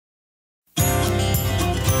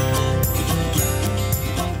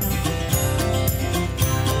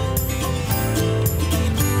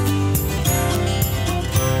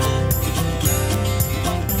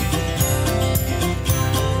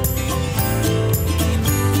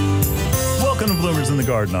in the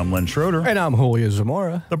Garden. I'm Len Schroeder. And I'm Julio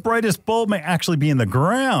Zamora. The brightest bulb may actually be in the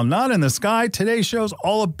ground, not in the sky. Today's show is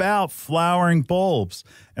all about flowering bulbs.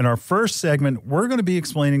 In our first segment, we're going to be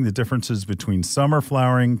explaining the differences between summer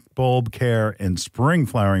flowering bulb care and spring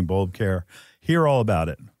flowering bulb care. Hear all about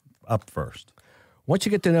it. Up first. Once you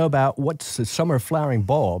get to know about what's the summer flowering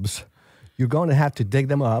bulbs, you're going to have to dig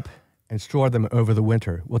them up and store them over the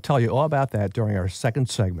winter. We'll tell you all about that during our second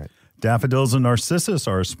segment. Daffodils and Narcissus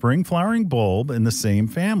are a spring flowering bulb in the same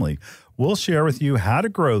family. We'll share with you how to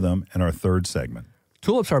grow them in our third segment.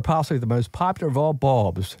 Tulips are possibly the most popular of all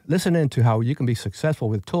bulbs. Listen in to how you can be successful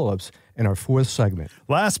with tulips in our fourth segment.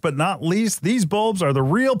 Last but not least, these bulbs are the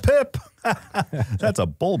real pip. That's a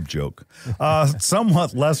bulb joke.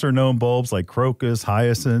 Somewhat lesser-known bulbs like Crocus,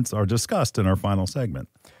 Hyacinths are discussed in our final segment.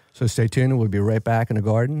 So stay tuned. We'll be right back in the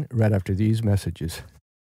garden right after these messages.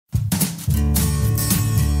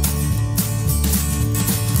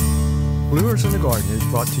 Bloomers in the Garden is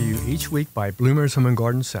brought to you each week by Bloomers Home and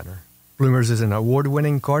Garden Center. Bloomers is an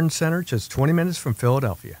award-winning garden center just 20 minutes from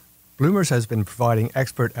Philadelphia. Bloomers has been providing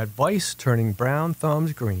expert advice turning brown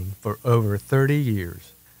thumbs green for over 30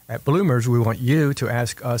 years. At Bloomers, we want you to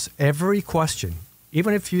ask us every question,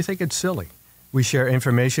 even if you think it's silly. We share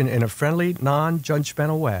information in a friendly,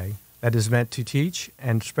 non-judgmental way that is meant to teach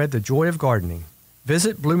and spread the joy of gardening.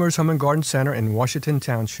 Visit Bloomers Home and Garden Center in Washington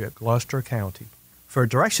Township, Gloucester County. For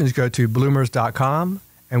directions, go to bloomers.com,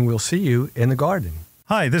 and we'll see you in the garden.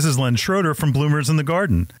 Hi, this is Len Schroeder from Bloomers in the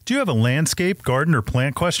Garden. Do you have a landscape, garden, or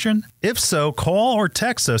plant question? If so, call or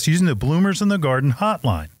text us using the Bloomers in the Garden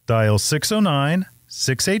hotline. Dial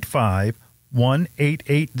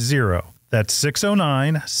 609-685-1880. That's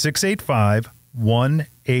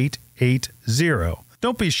 609-685-1880.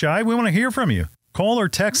 Don't be shy. We want to hear from you. Call or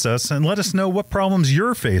text us and let us know what problems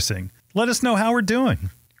you're facing. Let us know how we're doing.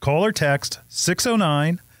 Call or text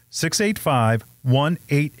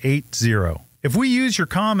 609-685-1880. If we use your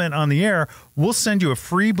comment on the air, we'll send you a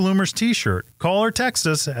free Bloomers t-shirt. Call or text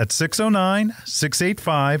us at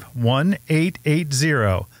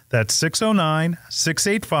 609-685-1880. That's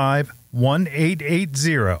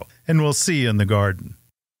 609-685-1880. And we'll see you in the garden.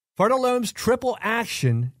 Fertilome's Triple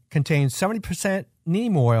Action contains 70%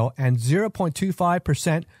 neem oil and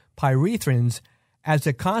 0.25% pyrethrins as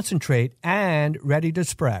a concentrate and ready to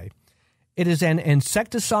spray. It is an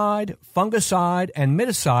insecticide, fungicide, and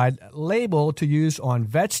miticide labeled to use on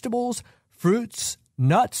vegetables, fruits,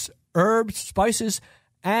 nuts, herbs, spices,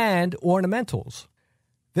 and ornamentals.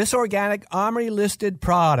 This organic OMRI-listed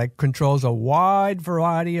product controls a wide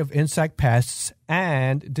variety of insect pests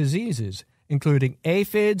and diseases, including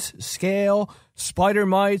aphids, scale, spider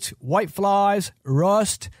mites, whiteflies,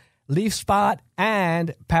 rust, leaf spot,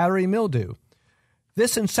 and powdery mildew.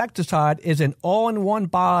 This insecticide is an all-in-one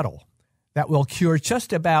bottle that will cure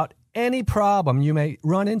just about any problem you may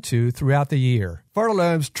run into throughout the year.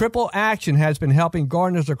 Fertilome's Triple Action has been helping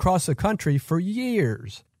gardeners across the country for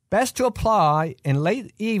years. Best to apply in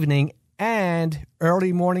late evening and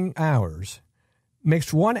early morning hours.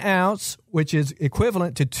 Mix 1 ounce, which is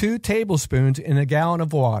equivalent to 2 tablespoons in a gallon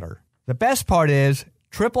of water. The best part is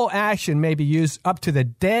Triple Action may be used up to the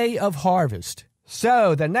day of harvest.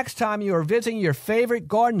 So, the next time you are visiting your favorite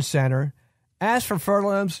garden center, ask for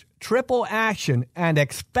Fertilome's Triple Action and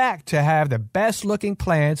expect to have the best-looking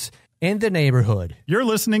plants in the neighborhood. You're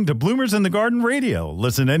listening to Bloomers in the Garden Radio.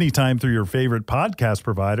 Listen anytime through your favorite podcast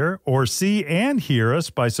provider or see and hear us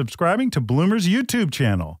by subscribing to Bloomers YouTube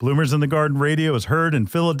channel. Bloomers in the Garden Radio is heard in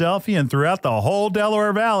Philadelphia and throughout the whole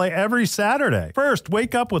Delaware Valley every Saturday. First,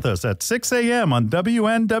 wake up with us at 6 a.m. on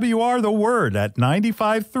WNWR The Word at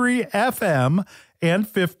 95.3 FM and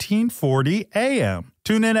 1540 AM.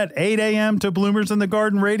 Tune in at 8 a.m. to Bloomers in the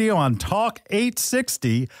Garden Radio on Talk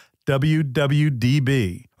 860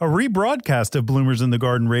 WWDB. A rebroadcast of Bloomers in the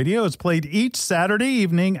Garden Radio is played each Saturday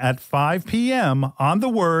evening at 5 p.m. on The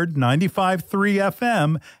Word, 95.3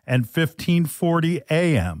 FM and 1540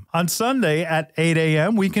 AM. On Sunday at 8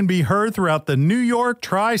 a.m., we can be heard throughout the New York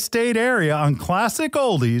Tri-State Area on Classic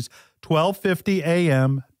Oldies, 1250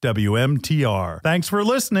 AM WMTR. Thanks for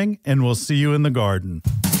listening, and we'll see you in the garden.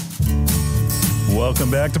 Welcome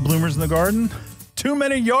back to Bloomers in the Garden. Too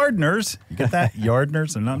many yardners. You get that?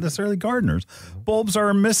 Yardners are not necessarily gardeners. Bulbs are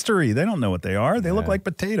a mystery. They don't know what they are. They look like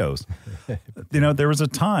potatoes. You know, there was a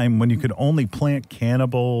time when you could only plant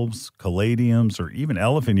cannabulbs, caladiums, or even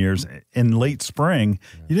elephant ears in late spring.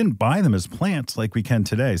 You didn't buy them as plants like we can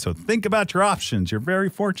today. So think about your options. You're very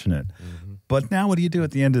fortunate. But now what do you do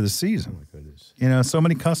at the end of the season? Oh, my goodness. You know, so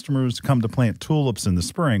many customers come to plant tulips in the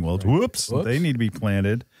spring. Well, whoops, they need to be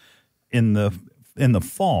planted in the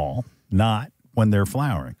fall, not when they're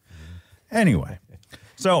flowering. Anyway,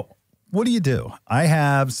 so what do you do? I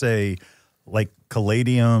have, say, like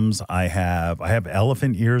caladiums. I have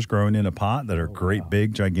elephant ears growing in a pot that are great,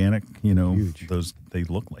 big, gigantic. Huge. Those, they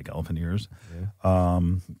look like elephant ears. Yeah.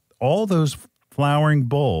 All those flowering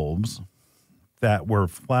bulbs that were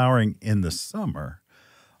flowering in the summer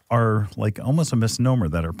are like almost a misnomer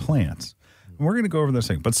that are plants. And we're going to go over this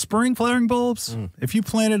thing. But spring flowering bulbs, if you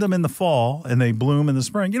planted them in the fall and they bloom in the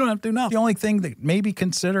spring, you don't have to do nothing. The only thing that maybe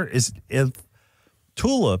consider is if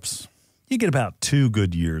tulips, you get about 2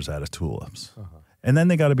 good years out of tulips. And then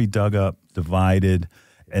they got to be dug up, divided,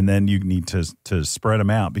 and then you need to spread them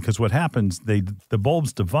out, because what happens, the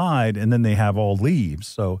bulbs divide and then they have all leaves.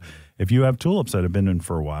 So if you have tulips that have been in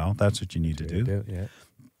for a while, that's what you need to do. Yeah.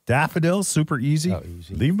 Daffodils, super easy.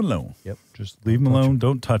 Easy. Leave them alone. Yep. Just leave them alone.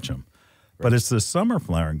 Don't touch them. Right. But it's the summer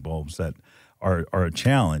flowering bulbs that are a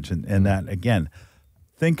challenge. And that, again,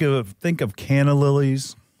 think of canna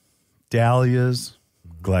lilies, dahlias,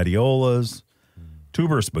 gladiolas,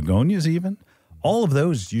 tuberous begonias even. All of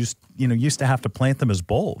those used to have to plant them as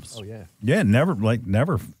bulbs. Oh yeah. Yeah,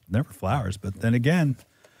 never flowers. But then again,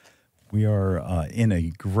 we are in a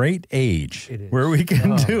great age where we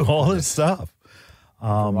can do all this stuff.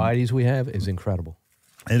 The varieties we have is incredible.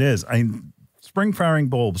 It is. Spring flowering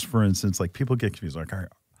bulbs, for instance, like people get confused, like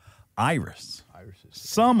iris.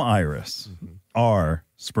 Some iris are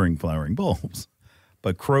spring flowering bulbs,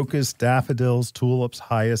 but crocus, daffodils, tulips,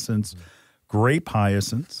 hyacinths, grape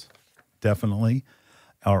hyacinths, definitely,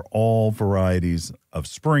 are all varieties of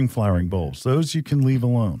spring flowering bulbs. Those you can leave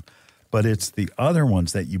alone. But it's the other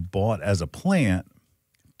ones that you bought as a plant.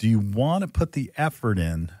 Do you want to put the effort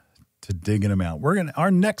in to digging them out?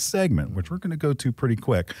 Our next segment, which we're going to go to pretty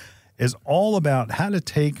quick, is all about how to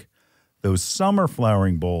take those summer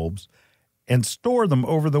flowering bulbs and store them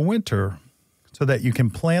over the winter so that you can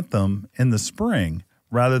plant them in the spring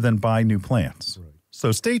rather than buy new plants. Right.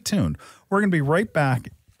 So stay tuned. We're going to be right back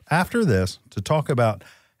after this to talk about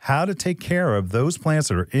how to take care of those plants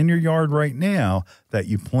that are in your yard right now that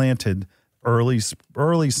you planted early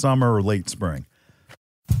summer or late spring.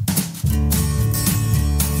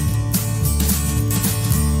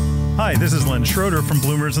 Hi, this is Len Schroeder from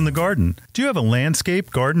Bloomers in the Garden. Do you have a landscape,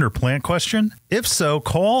 garden, or plant question? If so,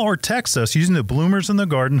 call or text us using the Bloomers in the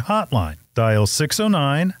Garden hotline. Dial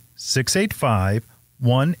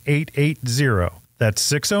 609-685-1880.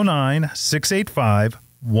 That's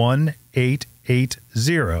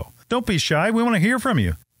 609-685-1880. Don't be shy. We want to hear from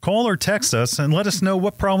you. Call or text us and let us know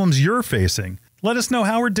what problems you're facing. Let us know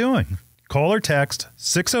how we're doing. Call or text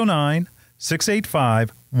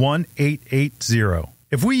 609-685-1880.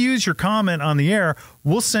 If we use your comment on the air,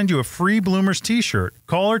 we'll send you a free Bloomers t-shirt.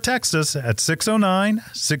 Call or text us at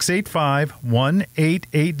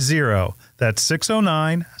 609-685-1880. That's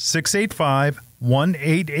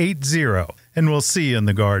 609-685-1880. And we'll see you in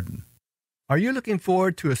the garden. Are you looking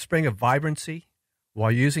forward to a spring of vibrancy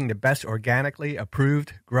while using the best organically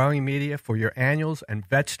approved growing media for your annuals and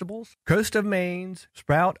vegetables? Coast of Maine's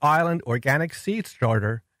Sprout Island Organic Seed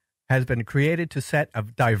Starter has been created to set a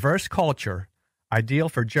diverse culture ideal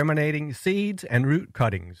for germinating seeds and root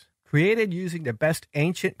cuttings. Created using the best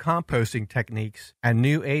ancient composting techniques and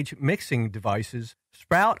new age mixing devices,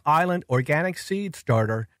 Sprout Island Organic Seed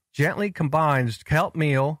Starter gently combines kelp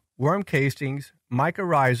meal, worm castings,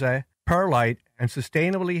 mycorrhiza, perlite, and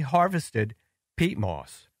sustainably harvested peat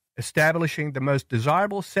moss, establishing the most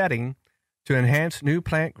desirable setting to enhance new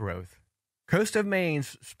plant growth. Coast of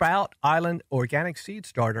Maine's Sprout Island Organic Seed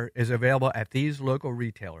Starter is available at these local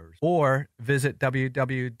retailers, or visit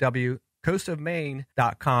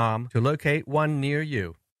www.coastofmaine.com to locate one near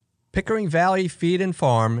you. Pickering Valley Feed and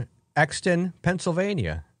Farm, Exton,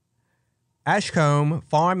 Pennsylvania. Ashcombe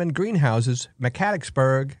Farm and Greenhouses,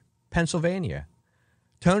 Mechanicsburg, Pennsylvania.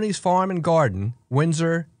 Tony's Farm and Garden,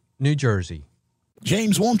 Windsor, New Jersey.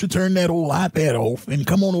 James, won't you turn that old iPad off and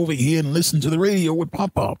come on over here and listen to the radio with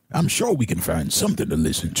Pop-Pop? I'm sure we can find something to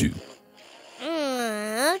listen to.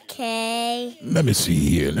 Okay. Let me see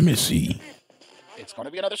here. It's going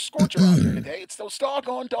to be another scorcher out here today. It's those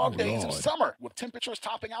doggone dog days of summer with temperatures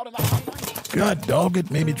topping out in the high 90s. God dog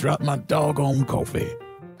it, made me drop my doggone coffee.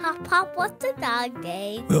 Pop, what's the dog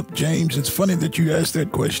day? Well, James, it's funny that you asked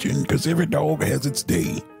that question because every dog has its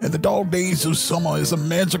day. And the dog days of summer is a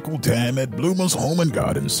magical time at Bloomer's Home and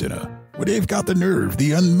Garden Center, where they've got the nerve,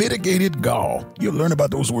 the unmitigated gall. You'll learn about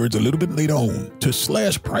those words a little bit later on, to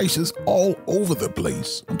slash prices all over the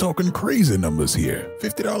place. I'm talking crazy numbers here.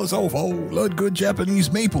 $50 off all Ludgood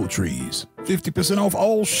Japanese maple trees. 50% off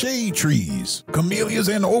all shade trees, camellias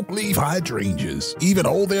and oak leaf hydrangeas. Even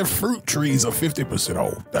all their fruit trees are 50%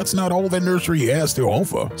 off. That's not all their nursery has to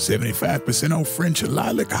offer. 75% off French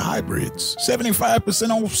lilac hybrids. 75%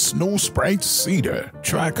 off snow sprite cedar,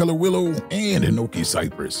 tricolor willow, and enoki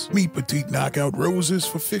cypress. Meet petite knockout roses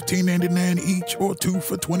for $15.99 each or 2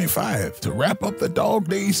 for $25. To wrap up the dog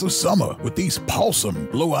days of summer with these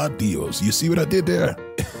pawsome blowout deals. You see what I did there?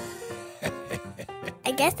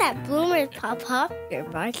 I guess that Bloomers Pop-Pop, you're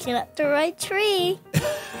barking up the right tree.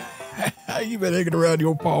 You've been hanging around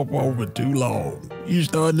your pawpaw for too long. You're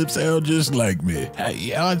starting to sound just like me.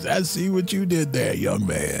 Yeah, I see what you did there, young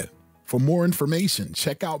man. For more information,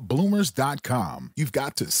 check out bloomers.com. You've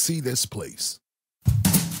got to see this place.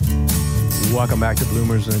 Welcome back to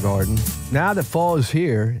Bloomers in the Garden. Now that fall is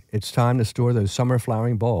here, it's time to store those summer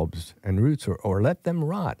flowering bulbs and roots or let them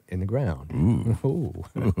rot in the ground. Ooh.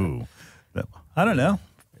 Ooh. I don't know.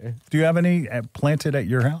 Do you have any planted at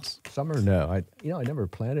your house? Summer, no. I never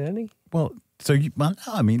planted any. Well,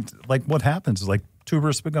 I mean, like what happens is like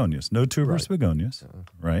tuberous begonias. No tuberous begonias,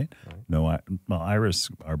 right? No, iris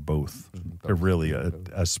are both. They're really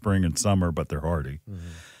a spring and summer, but they're hardy.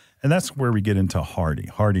 And that's where we get into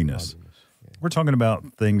hardiness. We're talking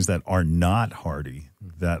about things that are not hardy,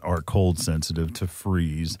 that are cold sensitive to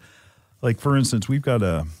freeze. Like, for instance, we've got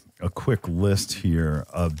a quick list here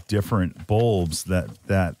of different bulbs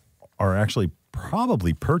that are actually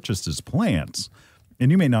probably purchased as plants,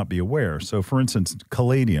 and you may not be aware. So, for instance,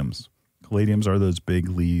 caladiums. Caladiums are those big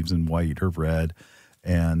leaves in white or red,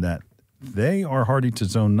 and that they are hardy to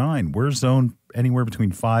zone 9. We're zone anywhere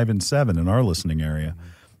between 5 and 7 in our listening area.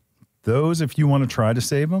 Those, if you want to try to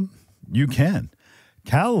save them, you can.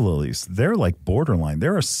 Calla lilies, they're like borderline.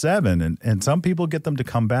 They're a 7, and some people get them to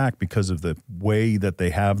come back because of the way that they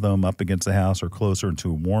have them up against the house or closer to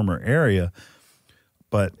a warmer area.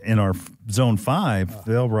 But in our zone 5,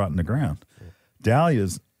 they'll rot in the ground.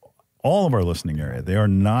 Dahlias, all of our listening area, they are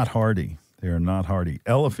not hardy. They are not hardy.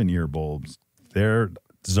 Elephant ear bulbs, they're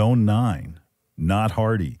zone 9, not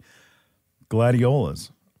hardy.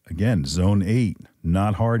 Gladiolas, again, zone 8,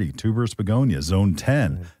 not hardy. Tuberous begonia, zone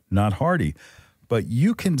 10, not hardy. But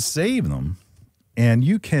you can save them, and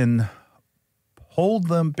you can hold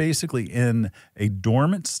them basically in a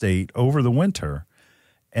dormant state over the winter,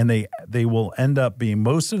 and they will end up being,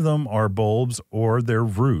 most of them are bulbs or they're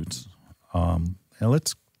roots. And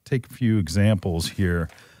let's take a few examples here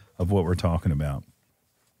of what we're talking about.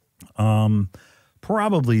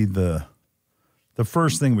 Probably the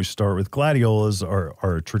first thing we start with, gladiolas are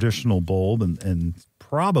a traditional bulb, and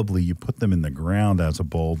probably you put them in the ground as a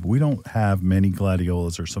bulb. We don't have many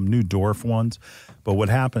gladiolas or some new dwarf ones, but what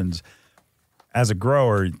happens as a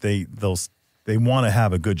grower, they want to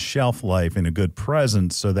have a good shelf life and a good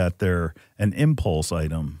presence so that they're an impulse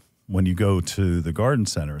item when you go to the garden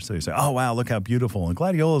center. So you say, oh, wow, look how beautiful. And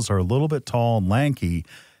gladiolas are a little bit tall and lanky,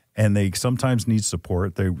 and they sometimes need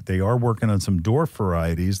support. They are working on some dwarf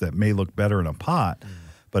varieties that may look better in a pot.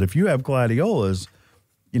 But if you have gladiolas,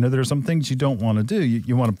 there are some things you don't want to do.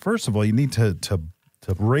 You want to, first of all, you need to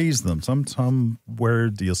raise them. Somewhere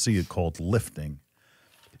you'll see it called lifting,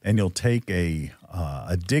 and you'll take a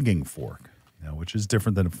digging fork, which is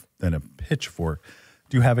different than a pitchfork.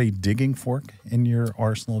 Do you have a digging fork in your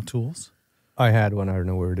arsenal of tools? I had one. I don't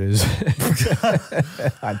know where it is.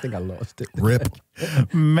 I think I lost it. Rip.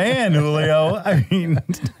 Man, Julio. I mean,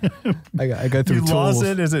 I go through you tools. lost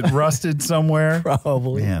it? Is it rusted somewhere?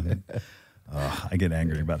 Probably. Man. I get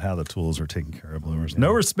angry about how the tools are taking care of bloomers.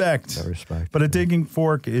 No respect. No respect. But a digging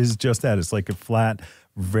fork is just that. It's like a flat,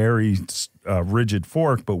 very rigid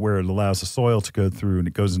fork, but where it allows the soil to go through and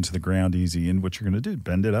it goes into the ground easy. And what you're going to do,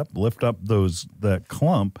 bend it up, lift up that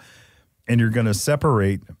clump, and you're going to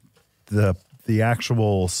separate the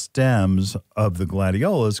actual stems of the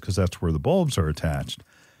gladiolas, because that's where the bulbs are attached.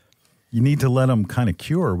 You need to let them kind of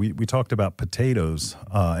cure. We talked about potatoes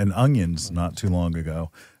and onions not too long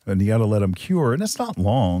ago, and you got to let them cure. And it's not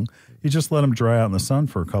long. You just let them dry out in the sun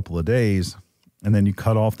for a couple of days, and then you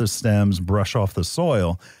cut off the stems, brush off the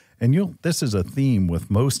soil, and this is a theme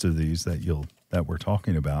with most of these that we're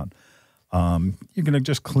talking about. You're going to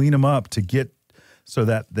just clean them up to get so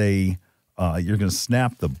that you're going to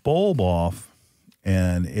snap the bulb off,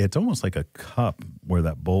 and it's almost like a cup where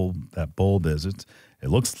that bulb is. It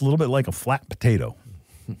looks a little bit like a flat potato,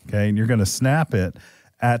 okay? And you're going to snap it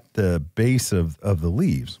at the base of the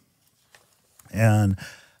leaves. And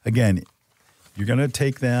again, you're going to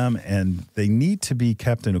take them, and they need to be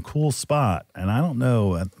kept in a cool spot. And I don't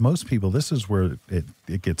know, most people, this is where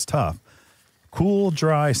it gets tough. Cool,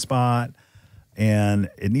 dry spot, and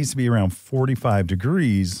it needs to be around 45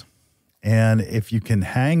 degrees. And if you can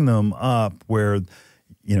hang them up where,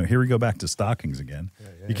 here we go back to stockings again.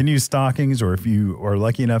 You can use stockings, or if you are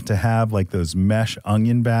lucky enough to have like those mesh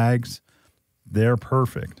onion bags, they're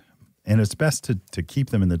perfect. And it's best to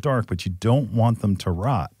keep them in the dark, but you don't want them to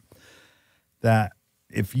rot. That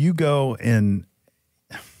if you go in,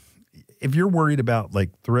 if you're worried about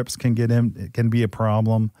like thrips can get in, it can be a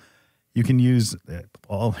problem, you can use,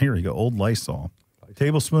 here you go, old Lysol. A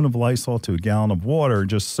tablespoon of Lysol to a gallon of water,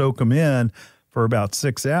 just soak them in for about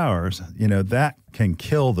 6 hours. That can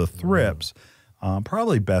kill the thrips.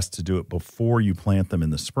 Probably best to do it before you plant them in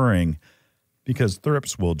the spring, because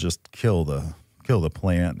thrips will just kill the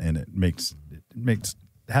plant, and it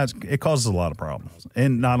causes a lot of problems.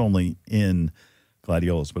 And not only in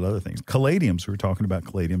gladiolas, but other things. Caladiums, we were talking about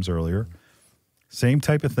caladiums earlier. Same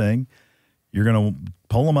type of thing. You're going to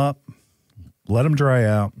pull them up, let them dry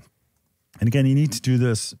out. And again, you need to do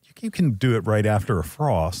this. You can do it right after a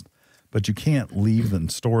frost, but you can't leave them,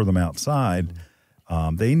 store them outside.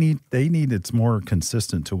 They need it's more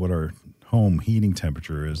consistent to what our home heating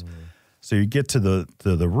temperature is. So you get to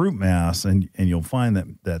the root mass, and you'll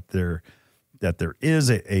find that there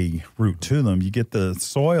is a root to them. You get the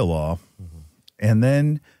soil off, and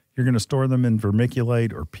then you're going to store them in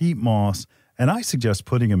vermiculite or peat moss. And I suggest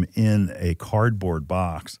putting them in a cardboard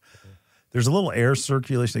box. There's a little air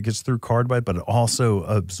circulation that gets through cardboard, but it also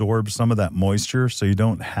absorbs some of that moisture, so you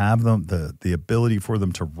don't have them the ability for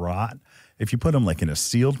them to rot. If you put them like in a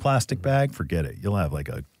sealed plastic bag, forget it. You'll have like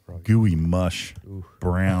a gooey mush,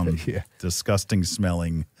 brown, disgusting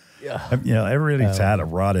smelling. Yeah. Everybody's had a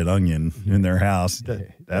rotted onion in their house.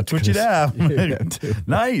 That's what you'd have.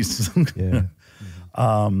 Nice. Yeah.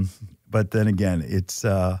 But then again, it's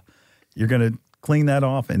you're going to clean that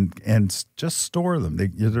off and just store them.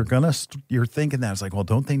 You're thinking that it's like, well,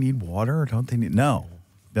 don't they need water? Don't they need? No,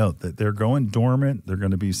 they're going dormant. They're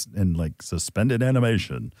going to be in like suspended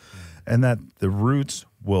animation, and that the roots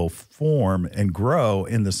will form and grow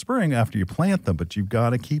in the spring after you plant them. But you've got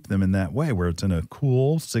to keep them in that way where it's in a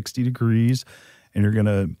cool 60 degrees, and you're going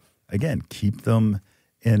to again keep them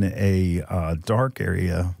in a dark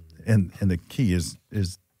area. And the key is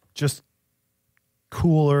just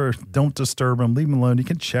cooler. Don't disturb them. Leave them alone. You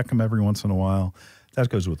can check them every once in a while. That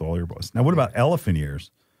goes with all your boys. Now, what about elephant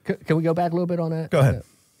ears? Can we go back a little bit on that? Go ahead.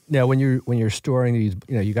 Now, when you're storing these,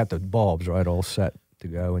 you got the bulbs, right, all set to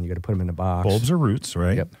go, and you got to put them in the box. Bulbs are roots,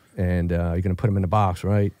 right? Yep. And you're going to put them in the box,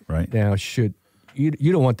 right? Right. Now, you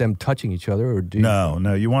don't want them touching each other, or do you?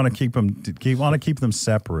 No. You want to keep them. You want to keep them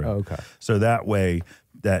separate. Oh, okay. So that way,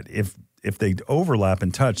 that if they overlap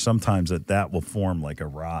and touch, sometimes that will form like a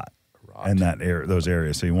rot. In those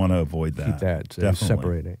areas, so you want to avoid that. Keep that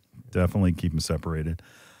separated. Definitely keep them separated.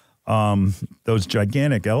 Those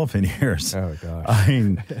gigantic elephant ears. Oh gosh! I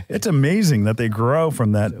mean, it's amazing that they grow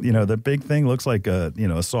from that. The big thing looks like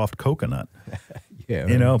a soft coconut. Yeah.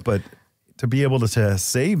 Right. But to be able to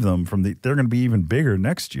save them from they're going to be even bigger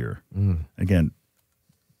next year. Again,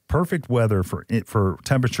 perfect weather for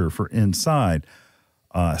temperature for inside,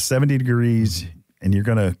 70 degrees, and you're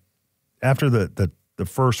going to after the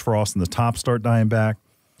first frost and the tops start dying back,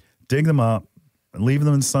 dig them up and leave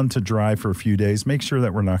them in the sun to dry for a few days. Make sure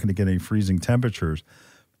that we're not going to get any freezing temperatures.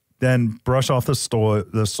 Then brush off the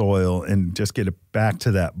soil and just get it back to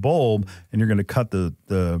that bulb, and you're going to cut the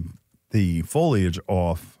foliage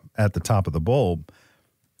off at the top of the bulb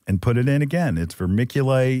and put it in again. It's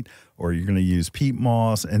vermiculite, or you're going to use peat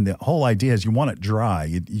moss, and the whole idea is you want it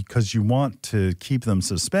dry because you want to keep them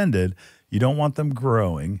suspended. You don't want them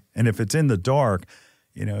growing, and if it's in the dark,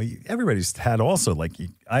 everybody's had also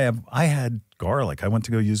I had garlic. I went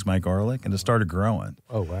to go use my garlic, and it started growing.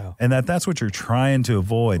 Oh wow! And that's what you're trying to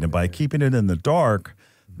avoid. And by keeping it in the dark,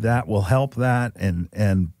 that will help that,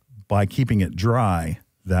 and by keeping it dry,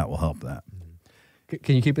 that will help that.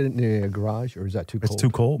 Can you keep it in the garage, or is that too cold? It's too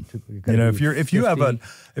cold. If you have like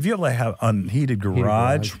unheated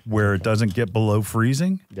garage where it doesn't get below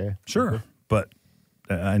freezing, sure. Okay. But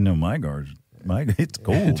I know my garage. It's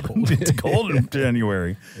cold. It's cold in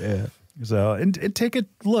January. Yeah. So and take a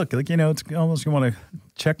look. It's almost you want to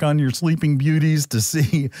check on your sleeping beauties to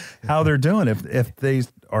see how they're doing. If they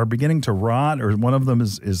are beginning to rot, or one of them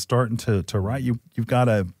is starting to rot, you've got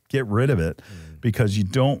to get rid of it because you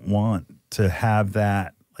don't want to have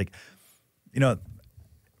that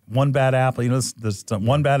one bad apple.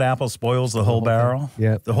 One bad apple spoils the whole barrel.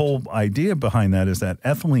 Yeah. The whole idea behind that is that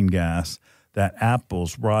ethylene gas that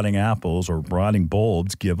rotting apples or rotting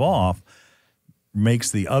bulbs give off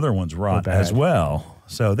makes the other ones rot as well.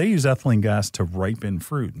 So they use ethylene gas to ripen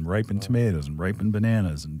fruit and ripen tomatoes and ripen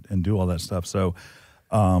bananas and do all that stuff. So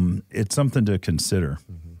it's something to consider.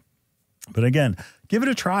 But again, give it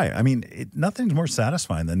a try. I mean, nothing's more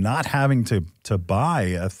satisfying than not having to buy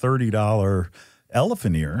a $30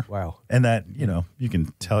 elephant ear. Wow. And that, you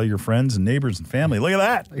can tell your friends and neighbors and family, look at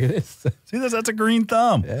that. Look at this. See this? That's a green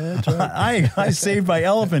thumb. Yeah, that's right. I saved my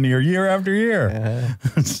elephant ear year after year.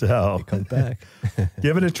 So It comes back.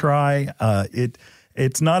 give it a try.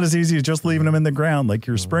 It's not as easy as just leaving them in the ground like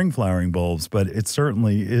your spring flowering bulbs, but it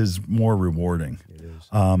certainly is more rewarding. It is.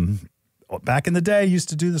 Back in the day, I used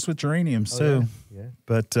to do this with geraniums too. Yeah.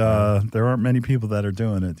 But there aren't many people that are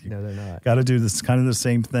doing it. No, they're not. Got to do this kind of the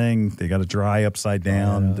same thing. They got to dry upside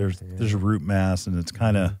down. There's a root mass, and it's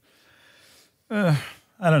kind of,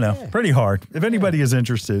 I don't know, pretty hard. If anybody is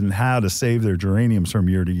interested in how to save their geraniums from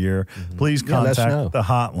year to year, please contact the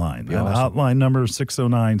hotline. The hotline number is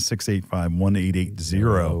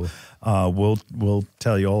 609-685-1880. We'll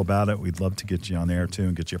tell you all about it. We'd love to get you on air too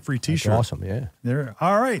and get you a free T-shirt. That's awesome, yeah. There.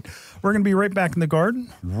 All right. We're going to be right back in the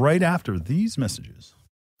garden right after these messages.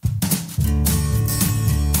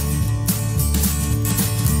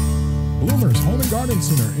 Bloomers Home and Garden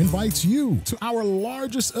Center invites you to our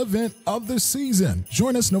largest event of the season.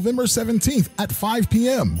 Join us November 17th at 5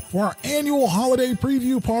 p.m. for our annual holiday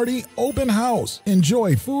preview party open house.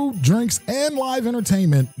 Enjoy food, drinks, and live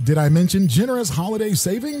entertainment. Did I mention generous holiday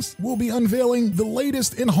savings? We'll be unveiling the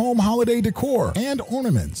latest in-home holiday decor and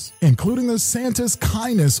ornaments, including the Santa's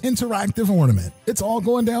Kindness interactive ornament. It's all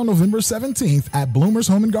going down November 17th at Bloomers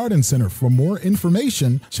Home and Garden Center. For more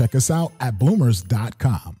information, check us out at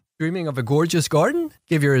bloomers.com. Dreaming of a gorgeous garden?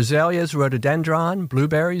 Give your azaleas, rhododendron,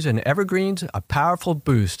 blueberries, and evergreens a powerful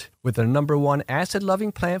boost with the #1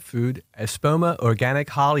 acid-loving plant food, Espoma Organic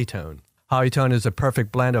Hollytone. Hollytone is a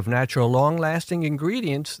perfect blend of natural, long-lasting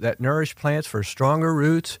ingredients that nourish plants for stronger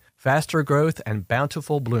roots, faster growth, and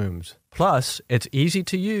bountiful blooms. Plus, it's easy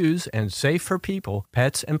to use and safe for people,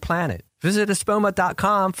 pets, and planet. Visit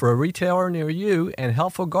espoma.com for a retailer near you and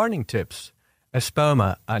helpful gardening tips.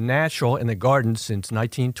 Espoma, a natural in the garden since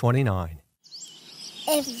 1929.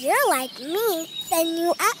 If you're like me, then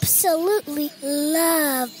you absolutely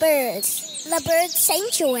love birds. The Bird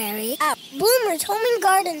Sanctuary at Bloomers Home and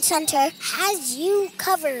Garden Center has you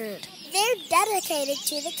covered. They're dedicated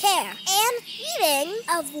to the care and feeding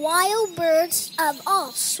of wild birds of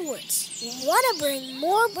all sorts. Want to bring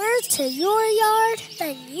more birds to your yard?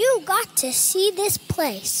 Then you got to see this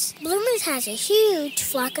place. Bloomers has a huge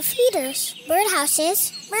flock of feeders,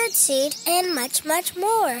 birdhouses, birdseed, and much, much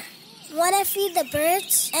more. Want to feed the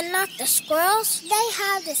birds and not the squirrels? They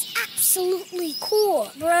have this absolutely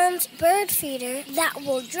cool bronze bird feeder that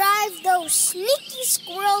will drive those sneaky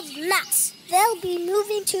squirrels nuts. They'll be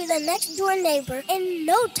moving to the next door neighbor in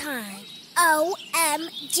no time.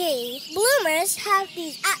 OMG. Bloomers have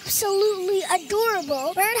these absolutely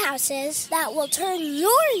adorable birdhouses that will turn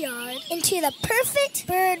your yard into the perfect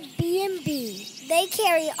bird B&B. They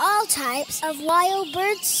carry all types of wild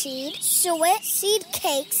bird seed, suet, seed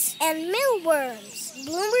cakes, and mealworms.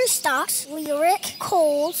 Bloomer stocks, Lyric,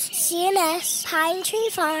 Coles, CNS, Pine Tree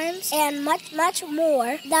Farms, and much, much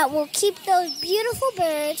more that will keep those beautiful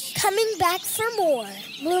birds coming back for more.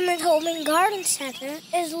 Bloomers Home and Garden Center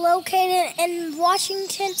is located in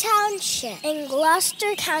Washington Township in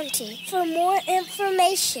Gloucester County. For more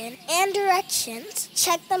information and directions,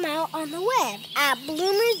 check them out on the web at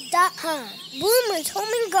bloomers.com. Bloomers Home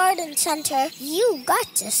and Garden Center, you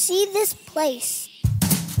got to see this place.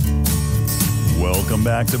 Welcome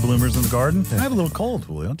back to Bloomers in the Garden. I have a little cold,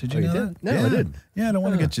 Julio. Did you know that? No, yeah. I didn't. Yeah, I don't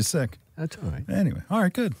want to get you sick. That's all right. Anyway, all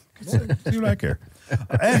right, good. See what I care.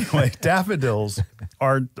 Anyway, daffodils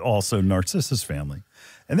are also Narcissus family.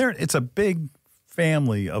 And it's a big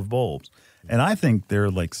family of bulbs. And I think they're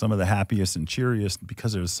like some of the happiest and cheeriest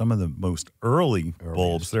because they're some of the most early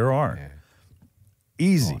bulbs there are. Yeah.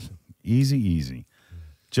 Easy, awesome. Easy.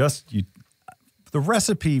 The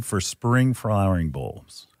recipe for spring flowering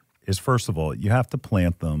bulbs is, first of all, you have to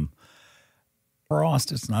plant them.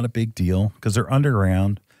 Frost, it's not a big deal because they're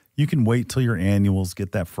underground. You can wait till your annuals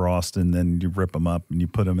get that frost, and then you rip them up and you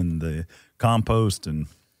put them in the compost, and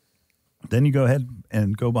then you go ahead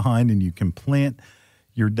and go behind and you can plant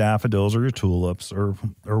your daffodils or your tulips or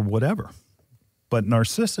whatever. But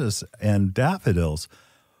narcissus and daffodils,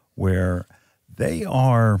 where they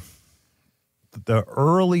are the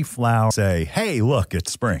early flowers, say, hey, look,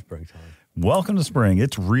 it's springtime. Welcome to spring.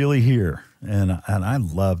 It's really here. And I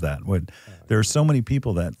love that. There are so many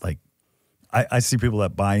people that, like, I see people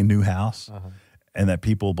that buy a new house and that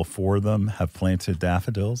people before them have planted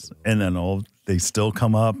daffodils, and then they still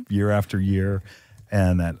come up year after year.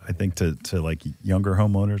 And that, I think, to like younger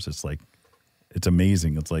homeowners, it's like, it's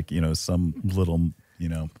amazing. It's like, some little,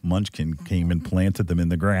 Munchkin came and planted them in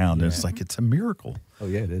the ground. And it's like, it's a miracle. Oh,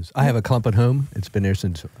 yeah, it is. I have a clump at home. It's been there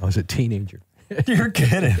since I was a teenager. You're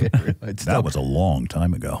kidding. That was a long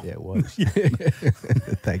time ago. Yeah, it was.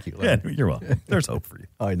 Thank you, Yeah, Len. you're welcome. There's hope for you.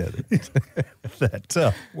 I know that.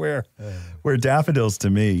 That where daffodils to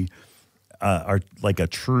me are like a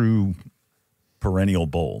true perennial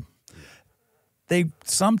bulb. They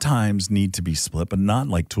sometimes need to be split, but not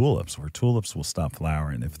like tulips, where tulips will stop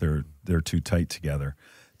flowering if they're too tight together.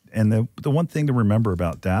 And the one thing to remember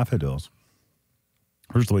about daffodils,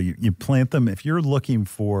 first of all, you plant them if you're looking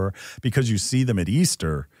for, because you see them at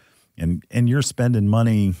Easter, and you're spending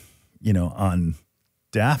money, on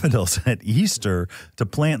daffodils at Easter to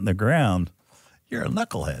plant in the ground, you're a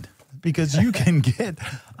knucklehead, because you can get,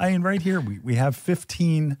 right here we have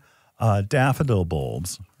 15 daffodil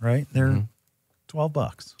bulbs, right? They're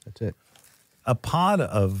 $12. That's it. A pod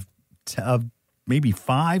of maybe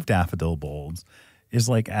 5 daffodil bulbs is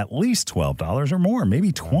like at least $12 or more,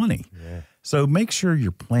 maybe 20. Yeah. So make sure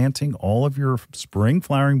you're planting all of your spring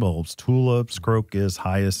flowering bulbs, tulips, crocus,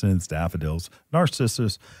 hyacinths, daffodils,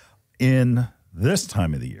 narcissus, in this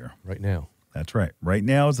time of the year. Right now. That's right. Right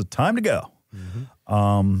now is the time to go.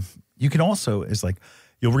 You can also, it's like,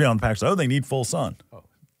 you'll read on the packs, they need full sun.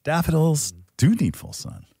 Daffodils do need full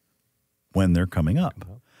sun when they're coming up.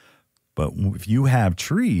 But if you have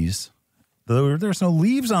trees, there's no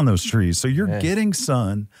leaves on those trees. So you're getting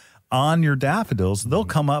sun on your daffodils. They'll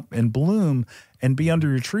come up and bloom and be under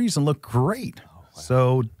your trees and look great.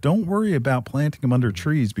 So don't worry about planting them under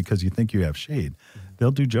trees because you think you have shade.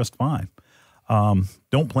 They'll do just fine.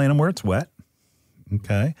 Don't plant them where it's wet.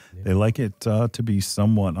 Okay. Yeah. They like it to be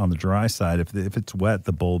somewhat on the dry side. If it's wet,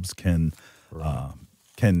 the bulbs can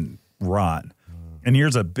rot. And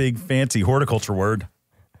here's a big fancy horticulture word.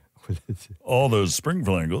 All those spring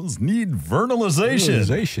flowers need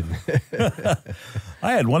vernalization.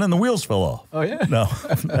 I had one and the wheels fell off. Oh, yeah? No,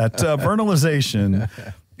 that vernalization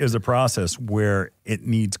is a process where it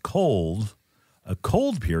needs a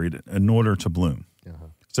cold period in order to bloom.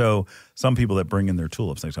 So some people that bring in their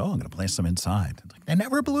tulips, they say, I'm going to plant some inside. They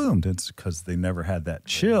never bloomed. It's because they never had that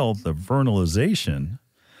chill, the vernalization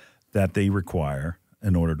that they require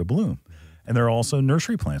in order to bloom. And there are also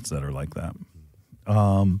nursery plants that are like that.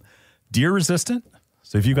 Deer resistant.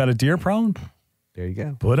 So if you got a deer problem, there you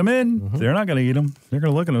go. Put them in. They're not going to eat them. They're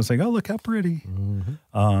going to look at them and say, look how pretty.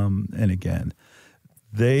 And again,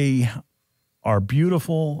 they are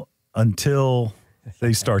beautiful until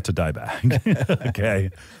they start to die back. Okay.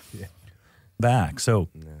 Back. So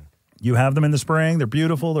you have them in the spring. They're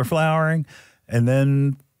beautiful. They're flowering. And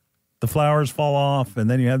then the flowers fall off. And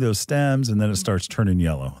then you have those stems. And then it starts turning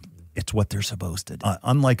yellow. It's what they're supposed to do.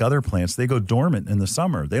 Unlike other plants, they go dormant in the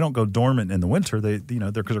summer. They don't go dormant in the winter. They're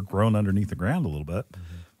because they're grown underneath the ground a little bit,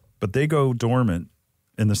 but they go dormant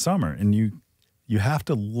in the summer. And you have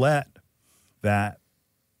to let that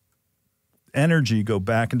energy go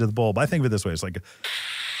back into the bulb. I think of it this way: it's like,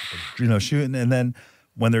 shooting, and then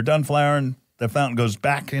when they're done flowering, the fountain goes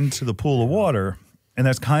back into the pool of water, and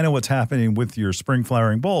that's kind of what's happening with your spring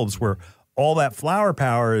flowering bulbs, where all that flower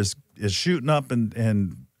power is shooting up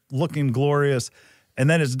and looking glorious, and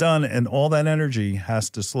then it's done, and all that energy has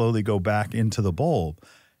to slowly go back into the bulb.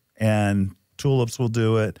 And tulips will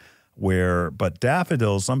do it, but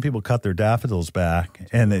daffodils, some people cut their daffodils back,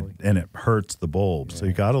 and it hurts the bulb. So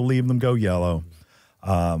you got to leave them go yellow.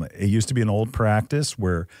 It used to be an old practice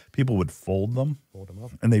where people would fold them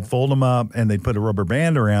up, and they'd fold them up, and they'd put a rubber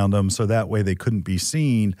band around them, so that way they couldn't be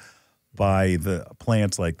seen by the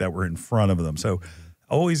plants like that were in front of them. So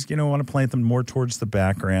always, want to plant them more towards the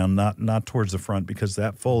background, not towards the front, because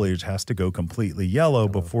that foliage has to go completely yellow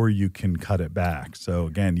before you can cut it back. So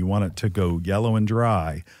again, you want it to go yellow and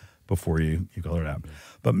dry before you color it out.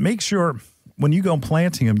 But make sure when you go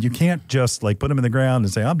planting them, you can't just put them in the ground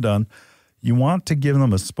and say, I'm done. You want to give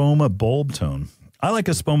them a spoma bulb tone. I like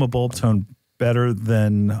a spoma bulb tone better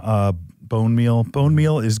than bone meal. Bone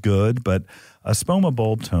meal is good, but a spoma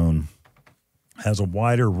bulb tone has a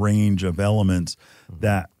wider range of elements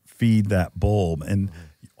that feed that bulb. And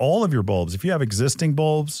all of your bulbs, if you have existing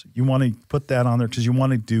bulbs, you want to put that on there because you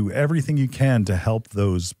want to do everything you can to help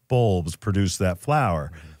those bulbs produce that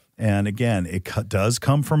flower. And again, it does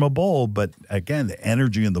come from a bulb, but again, the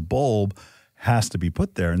energy in the bulb has to be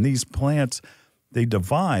put there. And these plants, they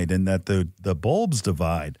divide, and that the bulbs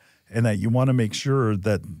divide, and that you want to make sure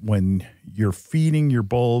that when you're feeding your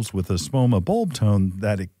bulbs with a spoma bulb tone,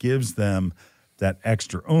 that it gives them that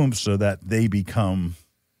extra oomph so that they become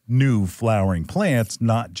new flowering plants,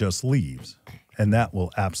 not just leaves. And that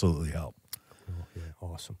will absolutely help. Oh, yeah,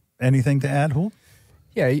 awesome. Anything to add, Hul?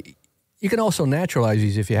 Yeah, You can also naturalize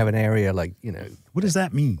these if you have an area like, What does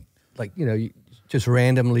that mean? like, you just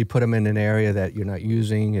randomly put them in an area that you're not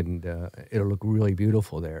using, and it'll look really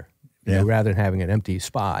beautiful there. Rather than having an empty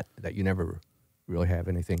spot that you never really have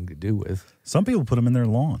anything to do with. Some people put them in their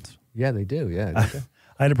lawns. Yeah, they do. Yeah.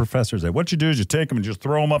 I had a professor say, what you do is you take them and just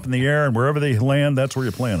throw them up in the air, and wherever they land, that's where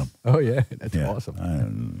you plant them. Oh, yeah. That's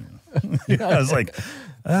awesome. I was like,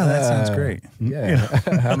 oh, that sounds great. Yeah.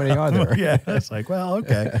 How many are there? Yeah. It's like, well,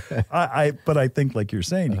 okay. But I think, like you're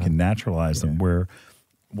saying, you can naturalize them where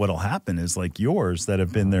what'll happen is like yours that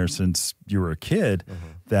have been there since you were a kid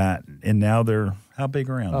and now they're how big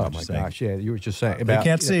around? Oh, my gosh. Yeah. You were just saying about. You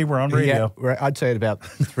can't see. We're on radio. Yeah, I'd say about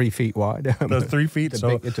 3 feet wide. Those 3 feet. It's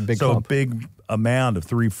a big So clump. a big amount of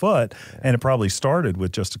 3 foot. And it probably started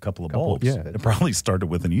with just a couple of bulbs. Yeah. It probably started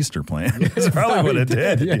with an Easter plant. That's probably what it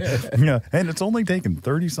did. Yeah. And it's only taken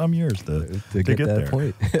 30 some years to get that there.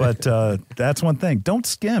 point. But that's one thing. Don't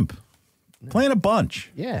skimp. Plant a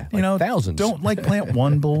bunch. Yeah, thousands. Don't plant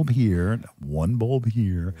one bulb here, one bulb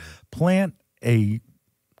here.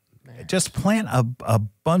 Just plant a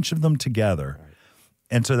bunch of them together. Right.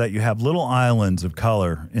 And so that you have little islands of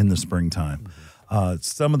color in the springtime.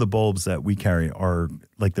 Some of the bulbs that we carry are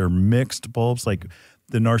they're mixed bulbs. Like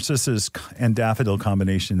the narcissus and daffodil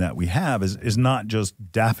combination that we have is not just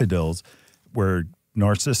daffodils, where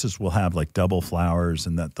narcissus will have double flowers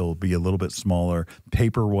and that they'll be a little bit smaller.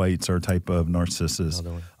 Paper whites are a type of narcissus,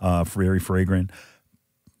 very fragrant.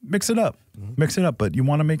 Mix it up. Mix it up. But you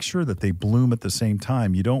want to make sure that they bloom at the same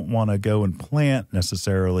time. You don't want to go and plant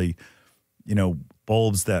necessarily,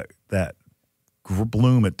 bulbs that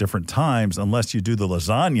bloom at different times unless you do the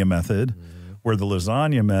lasagna method, where the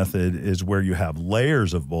lasagna method is where you have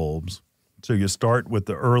layers of bulbs. So you start with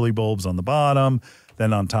the early bulbs on the bottom.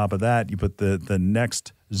 Then on top of that, you put the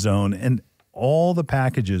next zone, and all the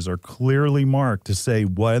packages are clearly marked to say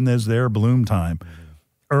when is their bloom time,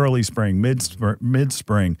 early spring,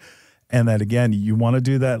 mid-spring, and that again, you want to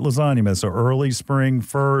do that lasagna method. So early spring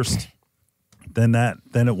first, then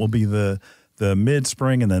it will be the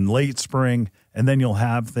mid-spring, and then late spring, and then you'll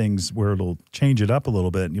have things where it'll change it up a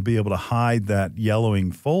little bit, and you'll be able to hide that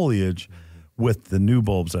yellowing foliage with the new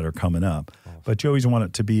bulbs that are coming up. But you always want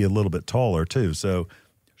it to be a little bit taller too. So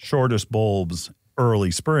shortest bulbs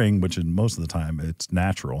early spring, which is most of the time it's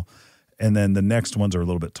natural. And then the next ones are a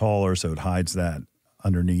little bit taller, so it hides that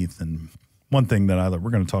underneath. And one thing that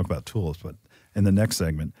we're going to talk about tulips, but in the next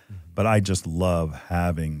segment, but I just love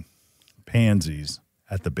having pansies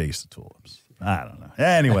at the base of tulips. I don't know.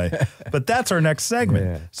 Anyway, but that's our next segment.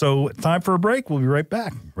 Yeah. So time for a break. We'll be right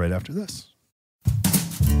back right after this.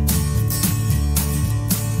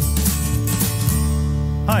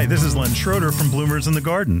 Hi, this is Len Schroeder from Bloomers in the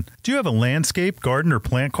Garden. Do you have a landscape, garden, or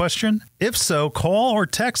plant question? If so, call or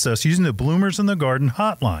text us using the Bloomers in the Garden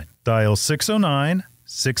hotline. Dial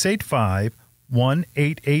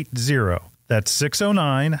 609-685-1880. That's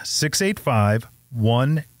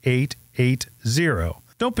 609-685-1880.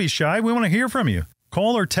 Don't be shy. We want to hear from you.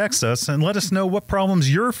 Call or text us and let us know what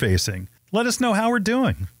problems you're facing. Let us know how we're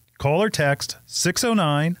doing. Call or text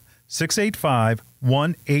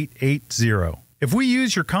 609-685-1880. If we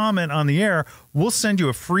use your comment on the air, we'll send you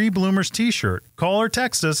a free Bloomers t-shirt. Call or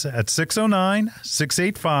text us at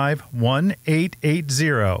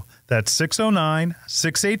 609-685-1880. That's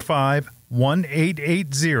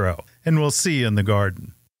 609-685-1880. And we'll see you in the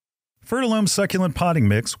garden. Fertilome Succulent Potting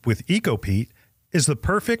Mix with EcoPeat is the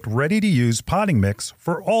perfect ready-to-use potting mix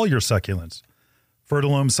for all your succulents.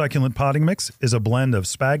 Fertilome Succulent Potting Mix is a blend of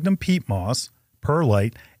sphagnum peat moss,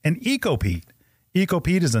 perlite, and EcoPeat.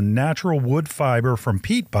 EcoPeat is a natural wood fiber from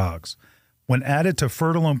peat bogs. When added to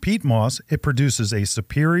Fertilome peat moss, it produces a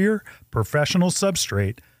superior professional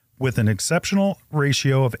substrate with an exceptional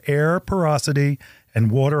ratio of air porosity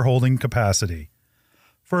and water holding capacity.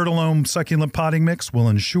 Fertilome Succulent Potting Mix will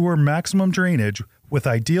ensure maximum drainage with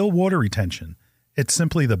ideal water retention. It's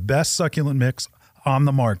simply the best succulent mix on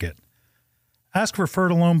the market. Ask for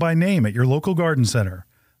Fertilome by name at your local garden center.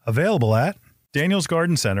 Available at Daniel's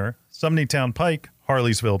Garden Center, Sumneytown Pike,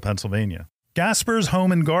 Harleysville, Pennsylvania. Gasper's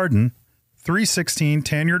Home and Garden, 316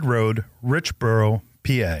 Tanyard Road, Richboro,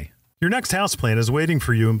 PA. Your next houseplant is waiting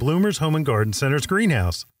for you in Bloomer's Home and Garden Center's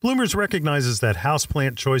greenhouse. Bloomers recognizes that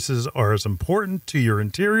houseplant choices are as important to your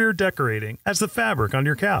interior decorating as the fabric on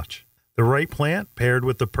your couch. The right plant, paired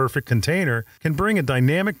with the perfect container, can bring a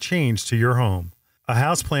dynamic change to your home. A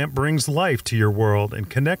houseplant brings life to your world and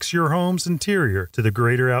connects your home's interior to the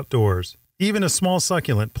greater outdoors. Even a small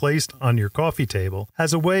succulent placed on your coffee table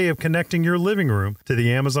has a way of connecting your living room to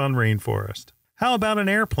the Amazon rainforest. How about an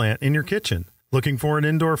air plant in your kitchen? Looking for an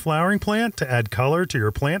indoor flowering plant to add color to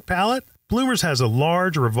your plant palette? Bloomers has a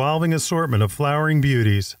large revolving assortment of flowering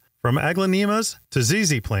beauties. From aglaonemas to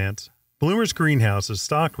ZZ plants, Bloomers Greenhouse is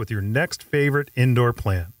stocked with your next favorite indoor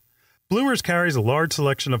plant. Bloomers carries a large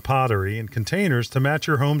selection of pottery and containers to match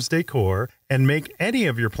your home's decor and make any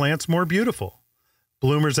of your plants more beautiful.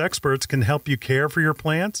 Bloomers experts can help you care for your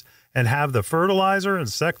plants and have the fertilizer,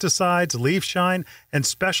 insecticides, leaf shine, and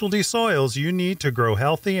specialty soils you need to grow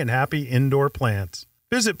healthy and happy indoor plants.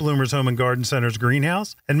 Visit Bloomers Home and Garden Center's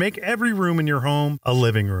greenhouse and make every room in your home a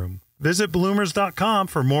living room. Visit bloomers.com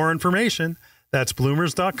for more information. That's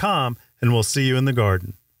bloomers.com, and we'll see you in the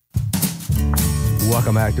garden.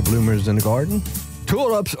 Welcome back to Bloomers in the Garden.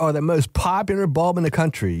 Tulips are the most popular bulb in the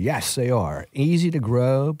country. Yes, they are. Easy to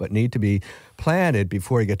grow, but need to be planted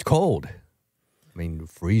before it gets cold. I mean,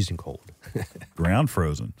 freezing cold. Ground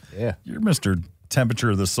frozen. Yeah. You're Mr. Temperature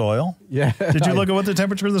of the soil. Yeah. Did you look at what the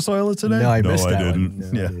temperature of the soil is today? No, I missed that didn't.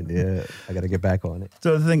 one. No, yeah. I didn't. Yeah. I got to get back on it.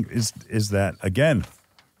 So the thing is that, again,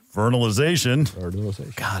 fertilization.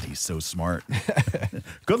 Fertilization. God, he's so smart.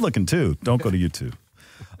 Good looking, too. Don't go to YouTube.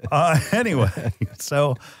 Anyway,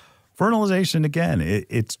 so fertilization, again,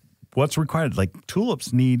 it's what's required. Like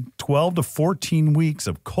tulips need 12 to 14 weeks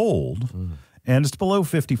of cold, and it's below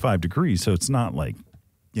 55 degrees. So it's not like,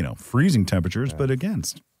 freezing temperatures, but again,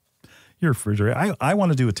 it's your refrigerator. I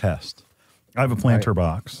want to do a test. I have a planter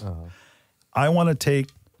box. I want to take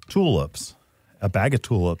tulips, a bag of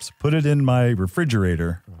tulips, put it in my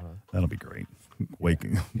refrigerator. That'll be great.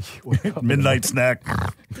 Waking midnight snack.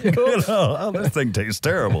 This thing tastes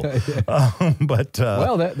terrible. There's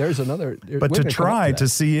another. But to try to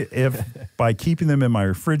see if by keeping them in my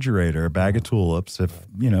refrigerator, a bag of tulips,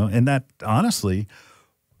 and that honestly,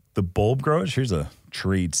 the bulb growers. Here's a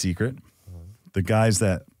trade secret: the guys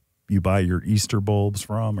that you buy your Easter bulbs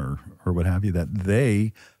from, or what have you, that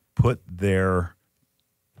they put their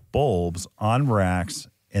bulbs on racks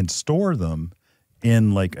and store them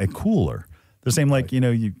in like a cooler. The same like,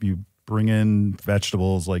 you bring in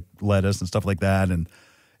vegetables like lettuce and stuff like that, and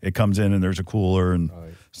it comes in and there's a cooler, and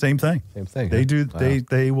same thing. Same thing. They do. Wow.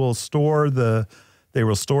 They will store the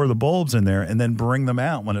bulbs in there and then bring them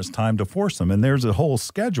out when it's time to force them. And there's a whole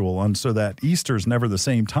schedule on so that Easter's never the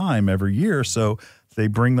same time every year. So they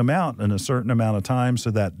bring them out in a certain amount of time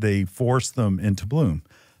so that they force them into bloom.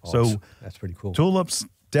 Awesome. So that's pretty cool. Tulips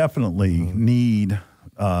definitely need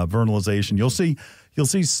fertilization. You'll see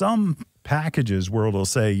some packages where it'll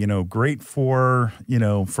say, great for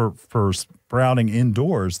sprouting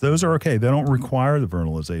indoors. Those are okay. They don't require the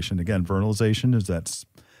fertilization. Again, fertilization is that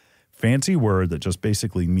fancy word that just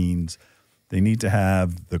basically means they need to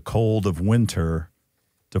have the cold of winter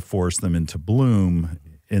to force them into bloom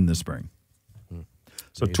in the spring.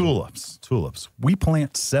 So tulips. We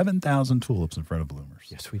plant 7,000 tulips in front of bloomers.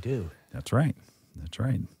 Yes, we do. That's right.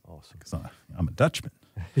 Awesome. 'Cause I'm a Dutchman.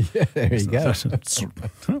 Yeah, there you go.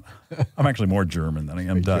 I'm actually more German than I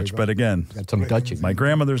am Dutch. But again, Got some Dutch in my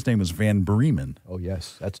grandmother's name was Van Bremen. Oh,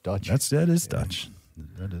 yes. That's Dutch. That is Dutch.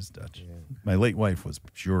 That is Dutch. Yeah. My late wife was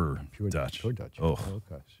pure Dutch. Pure Dutch. Oh,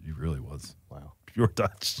 okay. she really was. Wow. Pure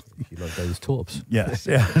Dutch. She loved those tulips. Yes.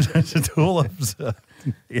 Yeah. Tulips.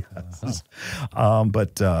 Yes.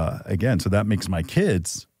 But again, so that makes my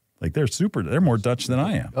kids, like they're more Dutch than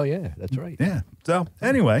I am. Oh, yeah. That's right. Yeah. So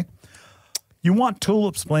anyway, you want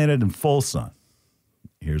tulips planted in full sun.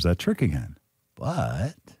 Here's that trick again.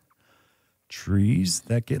 But trees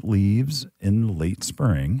that get leaves in late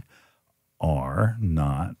spring are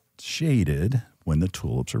not shaded when the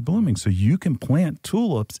tulips are blooming. So you can plant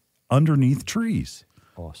tulips underneath trees.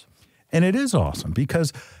 Awesome. And it is awesome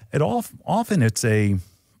because often it's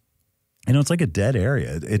it's like a dead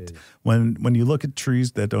area. When you look at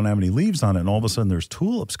trees that don't have any leaves on it, and all of a sudden there's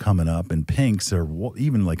tulips coming up in pinks, or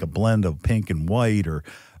even like a blend of pink and white, or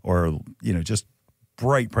just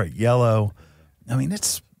bright yellow. I mean,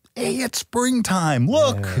 it's springtime.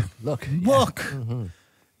 Look, Yeah. look. Mm-hmm.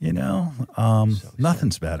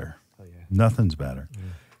 Nothing's better. Oh, yeah. Nothing's better.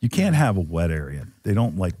 You can't have a wet area. They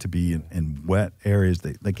don't like to be in wet areas.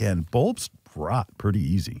 Bulbs rot pretty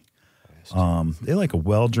easy. They like a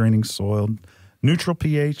well-draining soil, neutral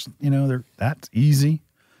pH. That's easy.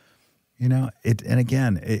 And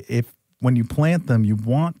again, if when you plant them, you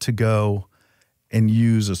want to go and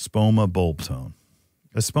use a Spoma bulb tone.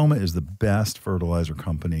 Espoma is the best fertilizer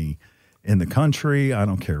company in the country. I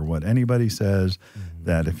don't care what anybody says.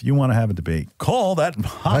 That if you want to have a debate, call that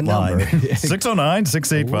hotline,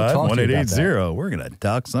 609-685-1880. We're going to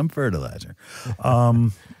talk some fertilizer.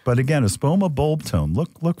 But again, a Spoma bulb tone.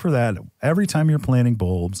 Look for that every time you're planting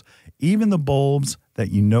bulbs. Even the bulbs that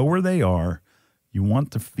you know where they are, you want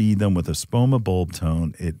to feed them with a Spoma bulb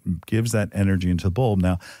tone. It gives that energy into the bulb.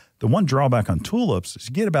 Now, The one drawback on tulips is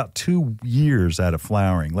you get about 2 years out of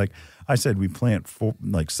flowering. Like I said, we plant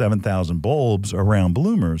 7,000 bulbs around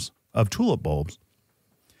bloomers of tulip bulbs.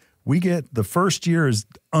 We get the first year is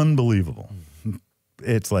unbelievable.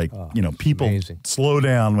 It's like, people slow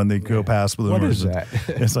down when they go past bloomers. What is that?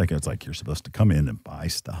 It's like you're supposed to come in and buy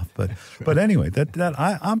stuff. But anyway,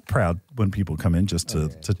 I'm proud when people come in just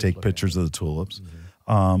to take pictures of the tulips.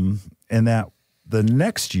 And that the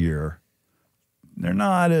next year, they're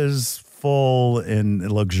not as full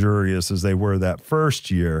and luxurious as they were that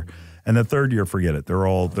first year. And the third year, forget it. They're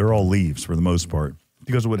all leaves for the most part.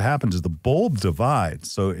 Because what happens is the bulb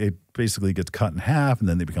divides. So it basically gets cut in half, and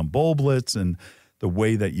then they become bulblets. And the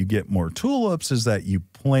way that you get more tulips is that you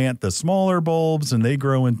plant the smaller bulbs, and they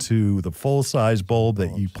grow into the full-size bulb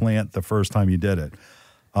that you plant the first time you did it.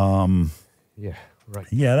 Yeah, right.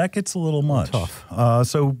 Yeah, that gets a little much. Tough.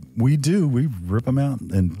 So we rip them out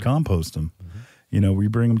and compost them. We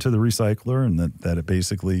bring them to the recycler, and that it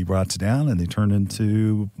basically rots down, and they turn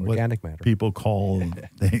into organic matter. People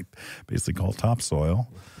they basically call topsoil.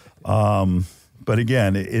 But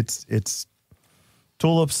again, it's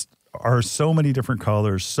tulips are so many different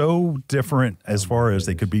colors, so different as far as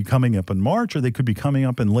they could be coming up in March or they could be coming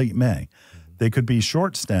up in late May. They could be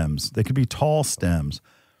short stems. They could be tall stems.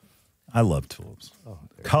 I love tulips.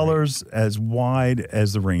 Colors as wide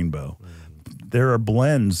as the rainbow. There are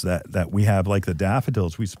blends that we have, like the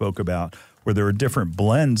daffodils we spoke about, where there are different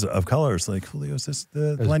blends of colors. Like, Julio, is this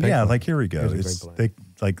the blend? Yeah, like here we go. It's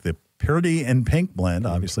like the purity and pink blend.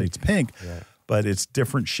 Obviously, it's pink. Right. But it's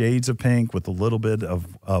different shades of pink with a little bit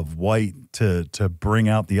of white to bring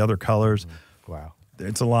out the other colors. Wow.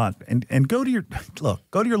 It's a lot. And go to your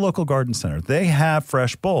local garden center. They have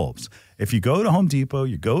fresh bulbs. If you go to Home Depot,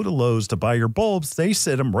 you go to Lowe's to buy your bulbs, they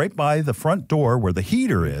sit them right by the front door where the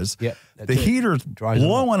heater is. Yep, the heater's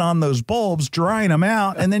blowing on those bulbs, drying them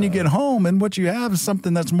out, and then you get home, and what you have is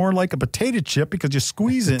something that's more like a potato chip because you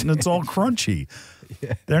squeeze it and it's all crunchy.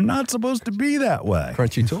 Yeah. They're not supposed to be that way.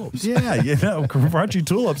 Crunchy tulips. Yeah, crunchy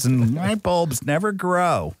tulips, and my bulbs never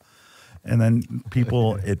grow. And then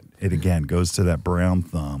people, it again goes to that brown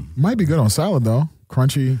thumb. Might be good on salad though.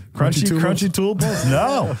 Crunchy tulip bulbs?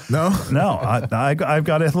 No. I've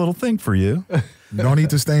got a little thing for you. Don't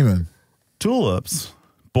eat the stamen. Tulips,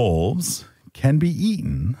 bulbs can be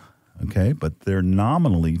eaten, okay, but they're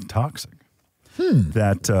nominally toxic.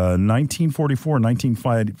 That 1944,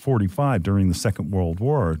 1945, during the Second World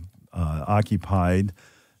War, occupied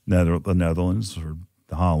the Netherlands or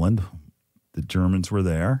Holland. The Germans were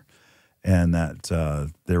there, and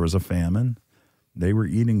that there was a famine. They were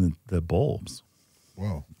eating the bulbs.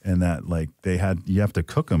 Wow. And that you have to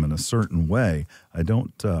cook them in a certain way. I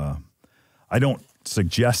don't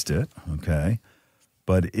suggest it, okay,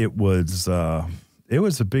 but it was a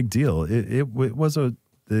big deal. It was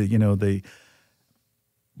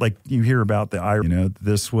like you hear about the Irish,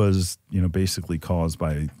 this was, basically caused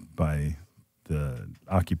by the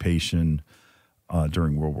occupation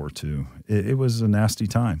during World War II. It was a nasty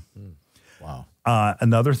time. Wow.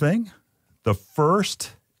 Another thing, the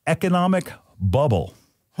first economic bubble.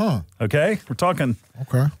 Okay? We're talking.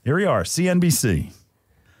 Okay. Here we are, CNBC.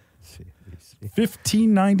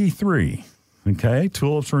 1593. Okay?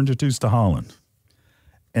 Tulips were introduced to Holland.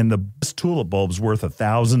 And the best tulip bulb's worth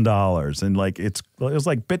 $1,000, and it was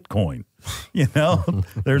like Bitcoin,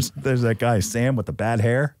 There's that guy Sam with the bad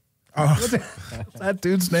hair. What's that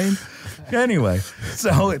dude's name? Anyway,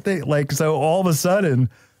 so all of a sudden,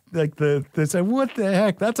 they said, "What the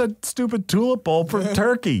heck? That's a stupid tulip bulb from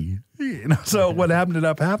Turkey." So what ended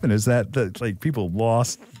up happening is that people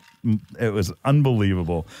lost. It was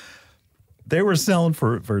unbelievable. They were selling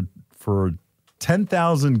for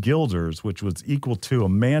 10,000 guilders, which was equal to a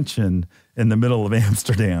mansion in the middle of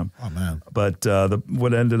Amsterdam. Oh, man. But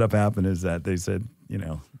what ended up happening is that they said,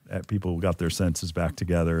 people got their senses back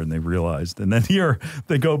together and they realized. And then here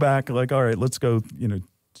they go back all right, let's go,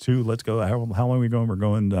 let's go. How long are we going? We're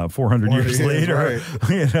going 400 years later, right.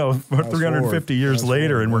 350 years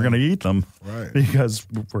later, and we're going to eat them because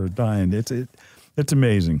we're dying. It's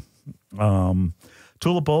amazing.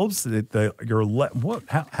 Tulip bulbs,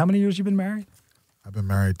 how many years you been married? I've been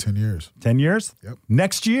married 10 years. 10 years? Yep.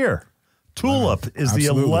 Next year, tulip is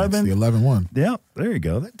Absolutely. the 11th. It's the 11th one. Yep, there you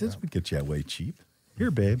go. This would get you away cheap.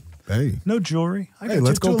 Here, babe. Hey. No jewelry.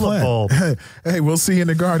 Let's go plant. Hey, we'll see you in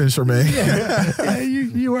the garden, Charmaine. Yeah,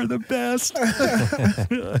 you are the best.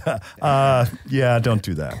 Don't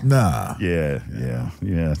do that. Nah. Yeah.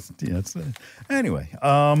 Anyway,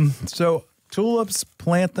 so tulips,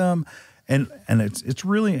 plant them. And it's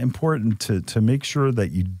really important to make sure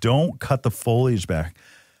that you don't cut the foliage back.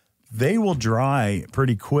 They will dry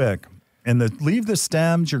pretty quick, And leave the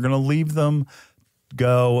stems, you're going to leave them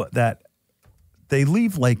go that they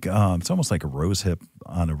leave like, it's almost like a rose hip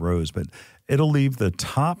on a rose, but it'll leave the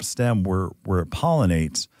top stem where it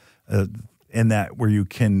pollinates and that where you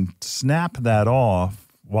can snap that off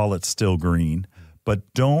while it's still green.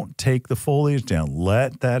 But don't take the foliage down.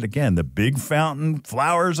 Let that, again, the big fountain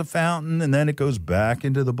flowers a fountain, and then it goes back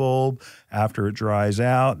into the bulb after it dries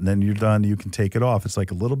out, and then you're done. You can take it off. It's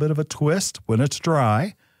like a little bit of a twist when it's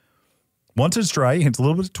dry. Once it's dry, it's a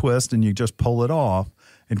little bit of a twist, and you just pull it off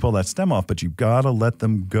and pull that stem off. But you've got to let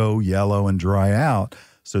them go yellow and dry out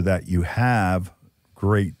so that you have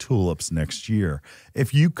great tulips next year.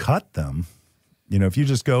 If you cut them, if you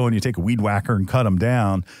just go and you take a weed whacker and cut them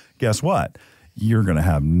down, guess what? You're going to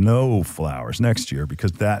have no flowers next year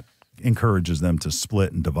because that encourages them to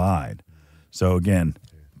split and divide. So again,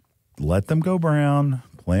 let them go brown,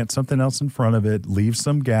 plant something else in front of it, leave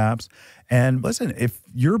some gaps. And listen, if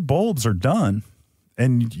your bulbs are done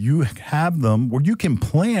and you have them where you can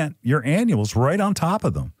plant your annuals right on top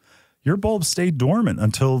of them, your bulbs stay dormant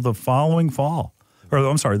until the following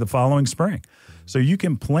the following spring. So you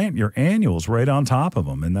can plant your annuals right on top of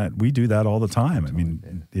them, and that we do that all the time. I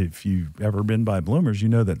mean, if you've ever been by Bloomers, you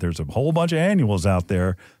know that there's a whole bunch of annuals out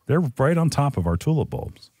there. They're right on top of our tulip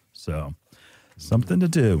bulbs. So something to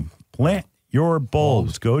do. Plant your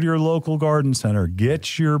bulbs. Go to your local garden center.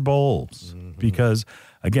 Get your bulbs. Because,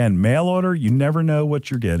 again, mail order, you never know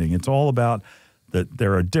what you're getting. It's all about that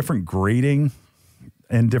there are different grading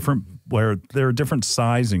and where there are different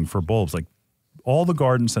sizing for bulbs. Like, all the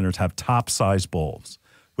garden centers have top-size bulbs,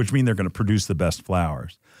 which mean they're going to produce the best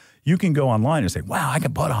flowers. You can go online and say, wow, I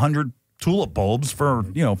can put 100 tulip bulbs for,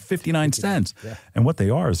 59 cents. Yeah. And what they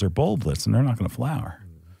are is they're bulbless, and they're not going to flower.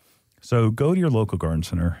 So go to your local garden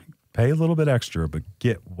center, pay a little bit extra, but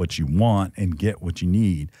get what you want and get what you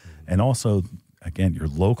need. And also, again, your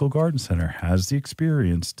local garden center has the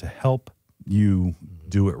experience to help you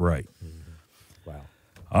do it right. Wow.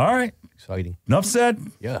 All right. Exciting. Enough said.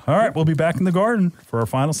 Yeah. All right. We'll be back in the garden for our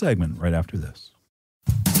final segment right after this.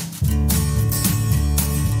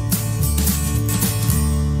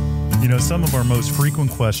 Some of our most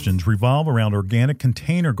frequent questions revolve around organic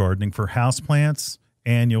container gardening for houseplants,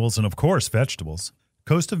 annuals, and, of course, vegetables.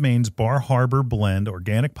 Coast of Maine's Bar Harbor Blend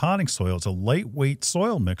organic potting soil is a lightweight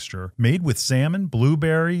soil mixture made with salmon,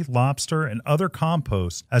 blueberry, lobster, and other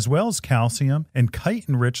composts, as well as calcium and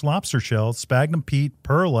chitin-rich lobster shells, sphagnum peat,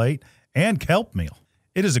 perlite, and kelp meal.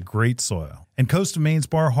 It is a great soil. And Coast of Maine's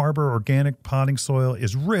Bar Harbor organic potting soil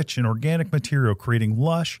is rich in organic material, creating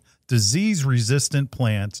lush, disease-resistant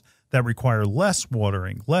plants that require less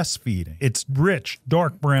watering, less feeding. Its rich,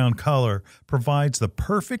 dark brown color provides the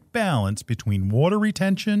perfect balance between water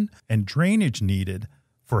retention and drainage needed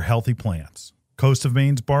for healthy plants. Coast of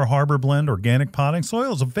Maine's Bar Harbor Blend organic potting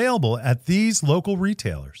soil is available at these local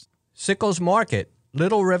retailers. Sickles Market,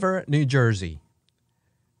 Little River, New Jersey.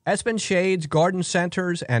 Espen Shades Garden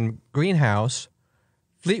Centers and Greenhouse,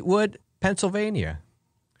 Fleetwood, Pennsylvania.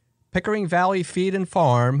 Pickering Valley Feed and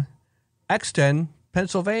Farm, Exton,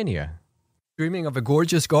 Pennsylvania. Dreaming of a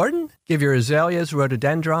gorgeous garden? Give your azaleas,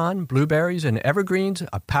 rhododendron, blueberries, and evergreens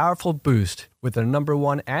a powerful boost with the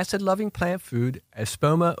 #1 acid-loving plant food,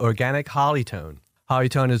 Espoma Organic Hollytone.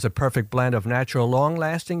 Hollytone is a perfect blend of natural,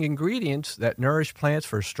 long-lasting ingredients that nourish plants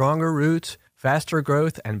for stronger roots, faster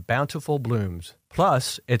growth, and bountiful blooms.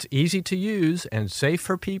 Plus, it's easy to use and safe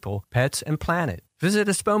for people, pets, and planet. Visit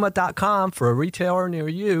espoma.com for a retailer near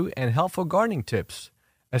you and helpful gardening tips.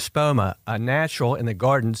 Espoma, a natural in the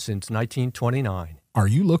garden since 1929. Are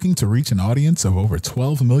you looking to reach an audience of over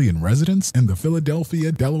 12 million residents in the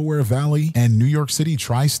Philadelphia, Delaware Valley, and New York City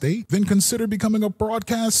Tri-State? Then consider becoming a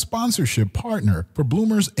broadcast sponsorship partner for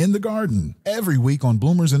Bloomers in the Garden. Every week on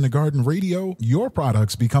Bloomers in the Garden Radio, your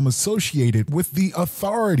products become associated with the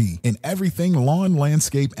authority in everything lawn,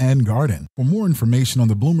 landscape, and garden. For more information on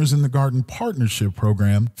the Bloomers in the Garden Partnership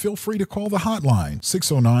Program, feel free to call the hotline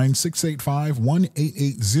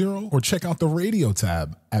 609-685-1880 or check out the radio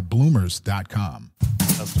tab at bloomers.com.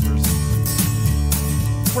 Customers.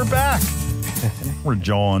 We're back. We're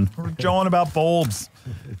jawing about bulbs.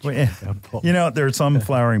 There are some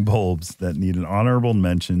flowering bulbs that need an honorable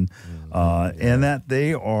mention, and that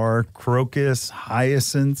they are crocus,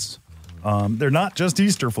 hyacinths. They're not just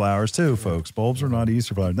Easter flowers, too, folks. Bulbs are not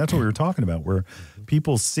Easter flowers. That's what we were talking about, where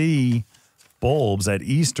people see bulbs at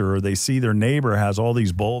Easter, or they see their neighbor has all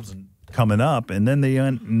these bulbs coming up, and then they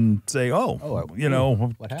say, do you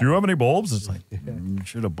have any bulbs? It's like, you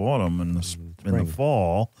should have bought them in the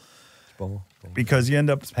fall, because you end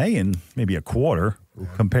up paying maybe a quarter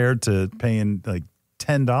compared to paying like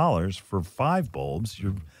 $10 for 5 bulbs.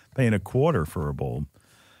 You're paying a quarter for a bulb.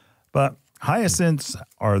 But hyacinths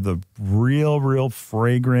are the real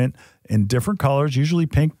fragrant in different colors, usually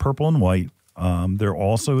pink, purple, and white. There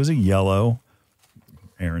also is a yellow.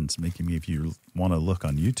 Aaron's making me, if you want to look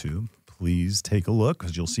on YouTube, please take a look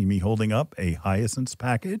because you'll see me holding up a hyacinths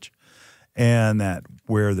package, and that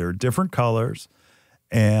where there are different colors,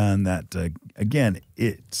 and that again,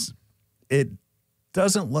 it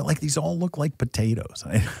doesn't look like these all look like potatoes.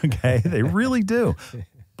 Okay, they really do,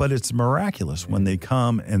 but it's miraculous when they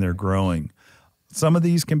come and they're growing. Some of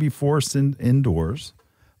these can be forced indoors,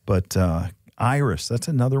 but iris, that's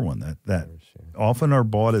another one that often are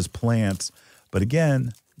bought as plants. But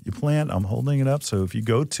again, you plant, I'm holding it up. So if you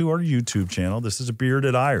go to our YouTube channel, this is a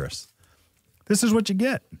bearded iris. This is what you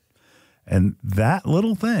get. And that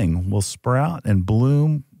little thing will sprout and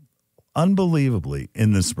bloom unbelievably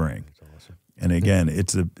in the spring. That's awesome. And again,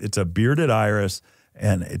 it's a bearded iris,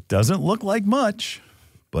 and it doesn't look like much,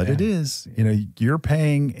 but it is. You know, you're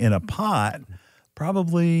paying in a pot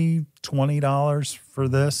probably $20 for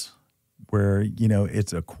this, where, you know,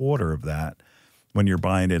 it's a quarter of that when you're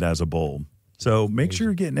buying it as a bulb. So make sure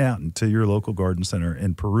you're getting out into your local garden center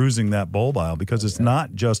and perusing that bulb aisle, because it's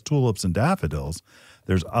not just tulips and daffodils.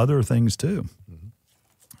 There's other things too.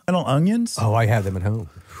 Little onions. Oh, I have them at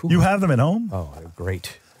home. You have them at home? Oh, they're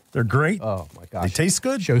great. They're great? Oh, my gosh. They taste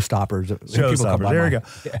good? Showstoppers. Showstoppers. There you go.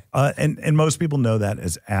 Yeah. And most people know that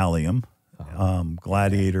as allium.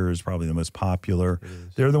 Gladiator is probably the most popular.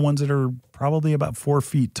 They're the ones that are probably about 4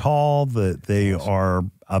 feet tall. That they are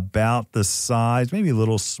about the size, maybe a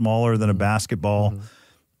little smaller than a basketball,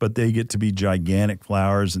 but they get to be gigantic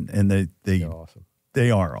flowers, and they're awesome. They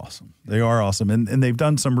are awesome. They are awesome, and they've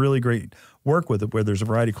done some really great work with it. Where there's a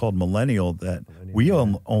variety called Millennial that we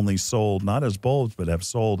only sold not as bulbs, but have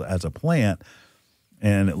sold as a plant,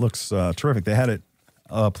 and it looks terrific. They had it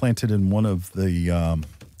planted in one of the.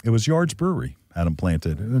 It was Yard's Brewery had them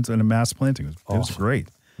planted. It was in a mass planting. It was great.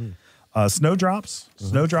 Snowdrops.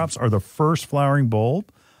 Snowdrops are the first flowering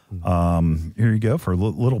bulb. Here you go for a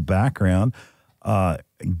little background.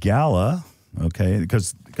 Gala, okay,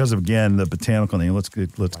 because of, again, the botanical name. Let's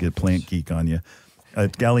get plant geek on you.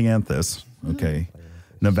 Gallianthus, okay.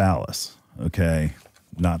 Nivalis, okay.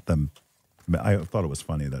 Not the. I thought it was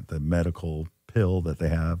funny that the medical pill that they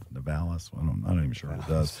have, Nivalis. I'm not even sure what it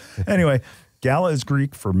does. Anyway. Gala is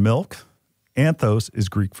Greek for milk, anthos is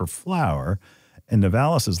Greek for flower, and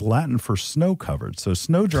nivalis is Latin for snow-covered. So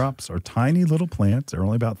snowdrops are tiny little plants. They're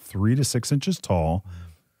only about 3 to 6 inches tall.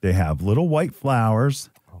 They have little white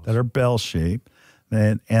flowers that are bell-shaped,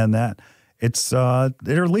 and that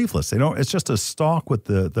they're leafless. It's just a stalk with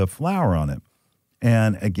the flower on it.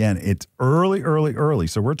 And again, it's early.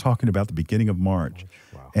 So we're talking about the beginning of March.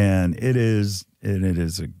 Wow. And it is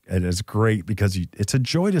great because it's a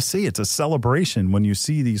joy to see. It's a celebration when you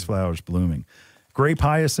see these flowers blooming. Grape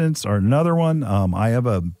hyacinths are another one. I have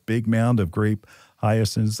a big mound of grape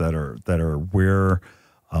hyacinths that are where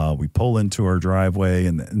we pull into our driveway,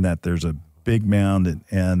 and that there's a big mound,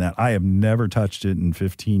 and that I have never touched it in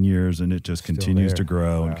 15 years, and it just continues to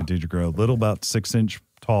grow and continue to grow. Little about 6 inch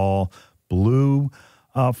tall, blue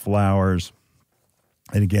flowers,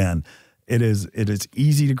 and again. It is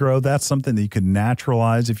easy to grow. That's something that you could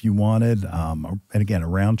naturalize if you wanted. And again,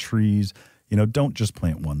 around trees, don't just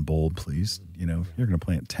plant one bulb, please. You're going to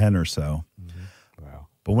plant 10 or so. Wow.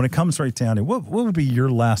 But when it comes right down to what would be your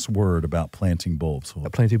last word about planting bulbs?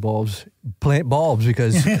 Planting bulbs. Plant bulbs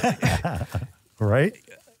because, right?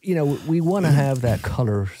 We want to have that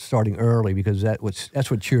color starting early because that's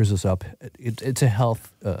what cheers us up. It's a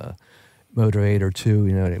health motivator too,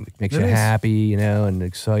 it makes you happy, and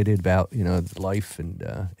excited about, life, and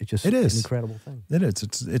it is an incredible thing. It is.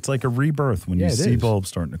 It's like a rebirth when you see bulbs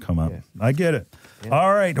starting to come up. Yeah. I get it. Yeah.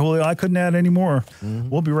 All right, Julio, I couldn't add any more.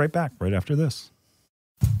 We'll be right back right after this.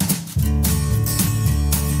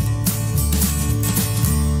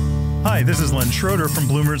 Hi, this is Len Schroeder from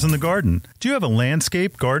Bloomers in the Garden. Do you have a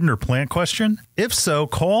landscape, garden, or plant question? If so,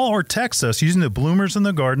 call or text us using the Bloomers in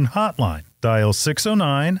the Garden hotline. Dial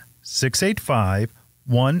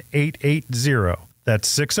 609-685-1880.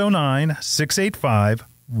 That's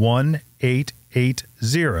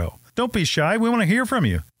 609-685-1880. Don't be shy. We want to hear from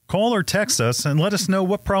you. Call or text us and let us know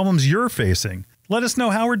what problems you're facing. Let us know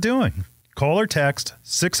how we're doing. Call or text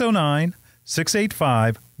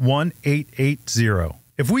 609-685-1880.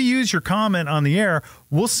 If we use your comment on the air,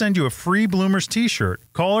 we'll send you a free Bloomers t-shirt.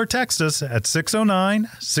 Call or text us at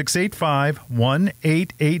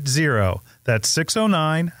 609-685-1880. That's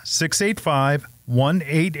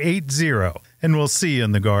 609-685-1880. And we'll see you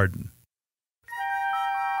in the garden.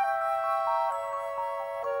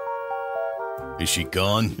 Is she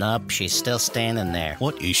gone? Nope, she's still standing there.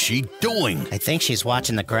 What is she doing? I think she's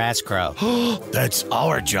watching the grass grow. That's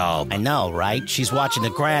our job. I know, right? She's watching the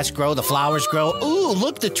grass grow, the flowers grow. Ooh,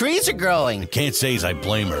 look, the trees are growing. I can't say as I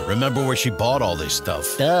blame her. Remember where she bought all this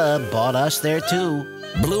stuff? Duh, bought us there too.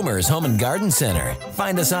 Bloomers Home and Garden Center.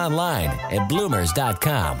 Find us online at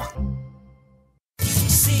bloomers.com.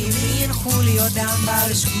 See me and Julio down by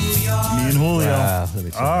the schoolyard. Me and Julio.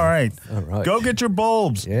 All right. All right. Go get your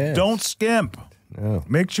bulbs. Yes. Don't skimp. No.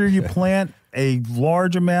 Make sure you plant a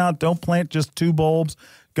large amount. Don't plant just 2 bulbs.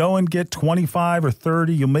 Go and get 25 or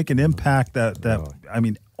 30. You'll make an impact I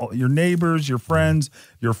mean, your neighbors, your friends,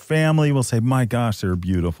 your family will say, my gosh, they're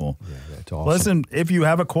beautiful. Yeah, that's awesome. Listen, if you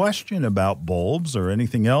have a question about bulbs or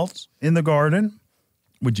anything else in the garden,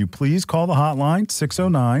 would you please call the hotline,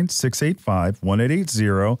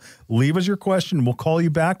 609-685-1880. Leave us your question. We'll call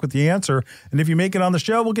you back with the answer. And if you make it on the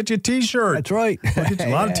show, we'll get you a T-shirt. That's right. We'll get you,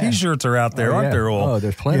 a lot of T-shirts are out there, aren't there, Ol? Oh,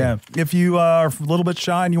 there's plenty. Yeah. If you are a little bit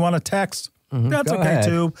shy and you want to text, that's Go okay, ahead.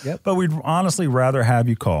 too. Yep. But we'd honestly rather have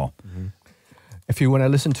you call. If you want to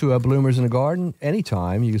listen to Bloomers in the Garden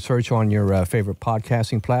anytime, you can search on your favorite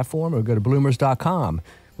podcasting platform or go to bloomers.com.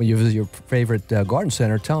 When you visit your favorite garden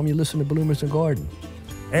center, tell them you listen to Bloomers in the Garden.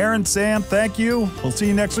 Aaron, Sam, thank you. We'll see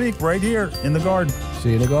you next week right here in the garden.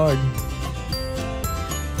 See you in the garden.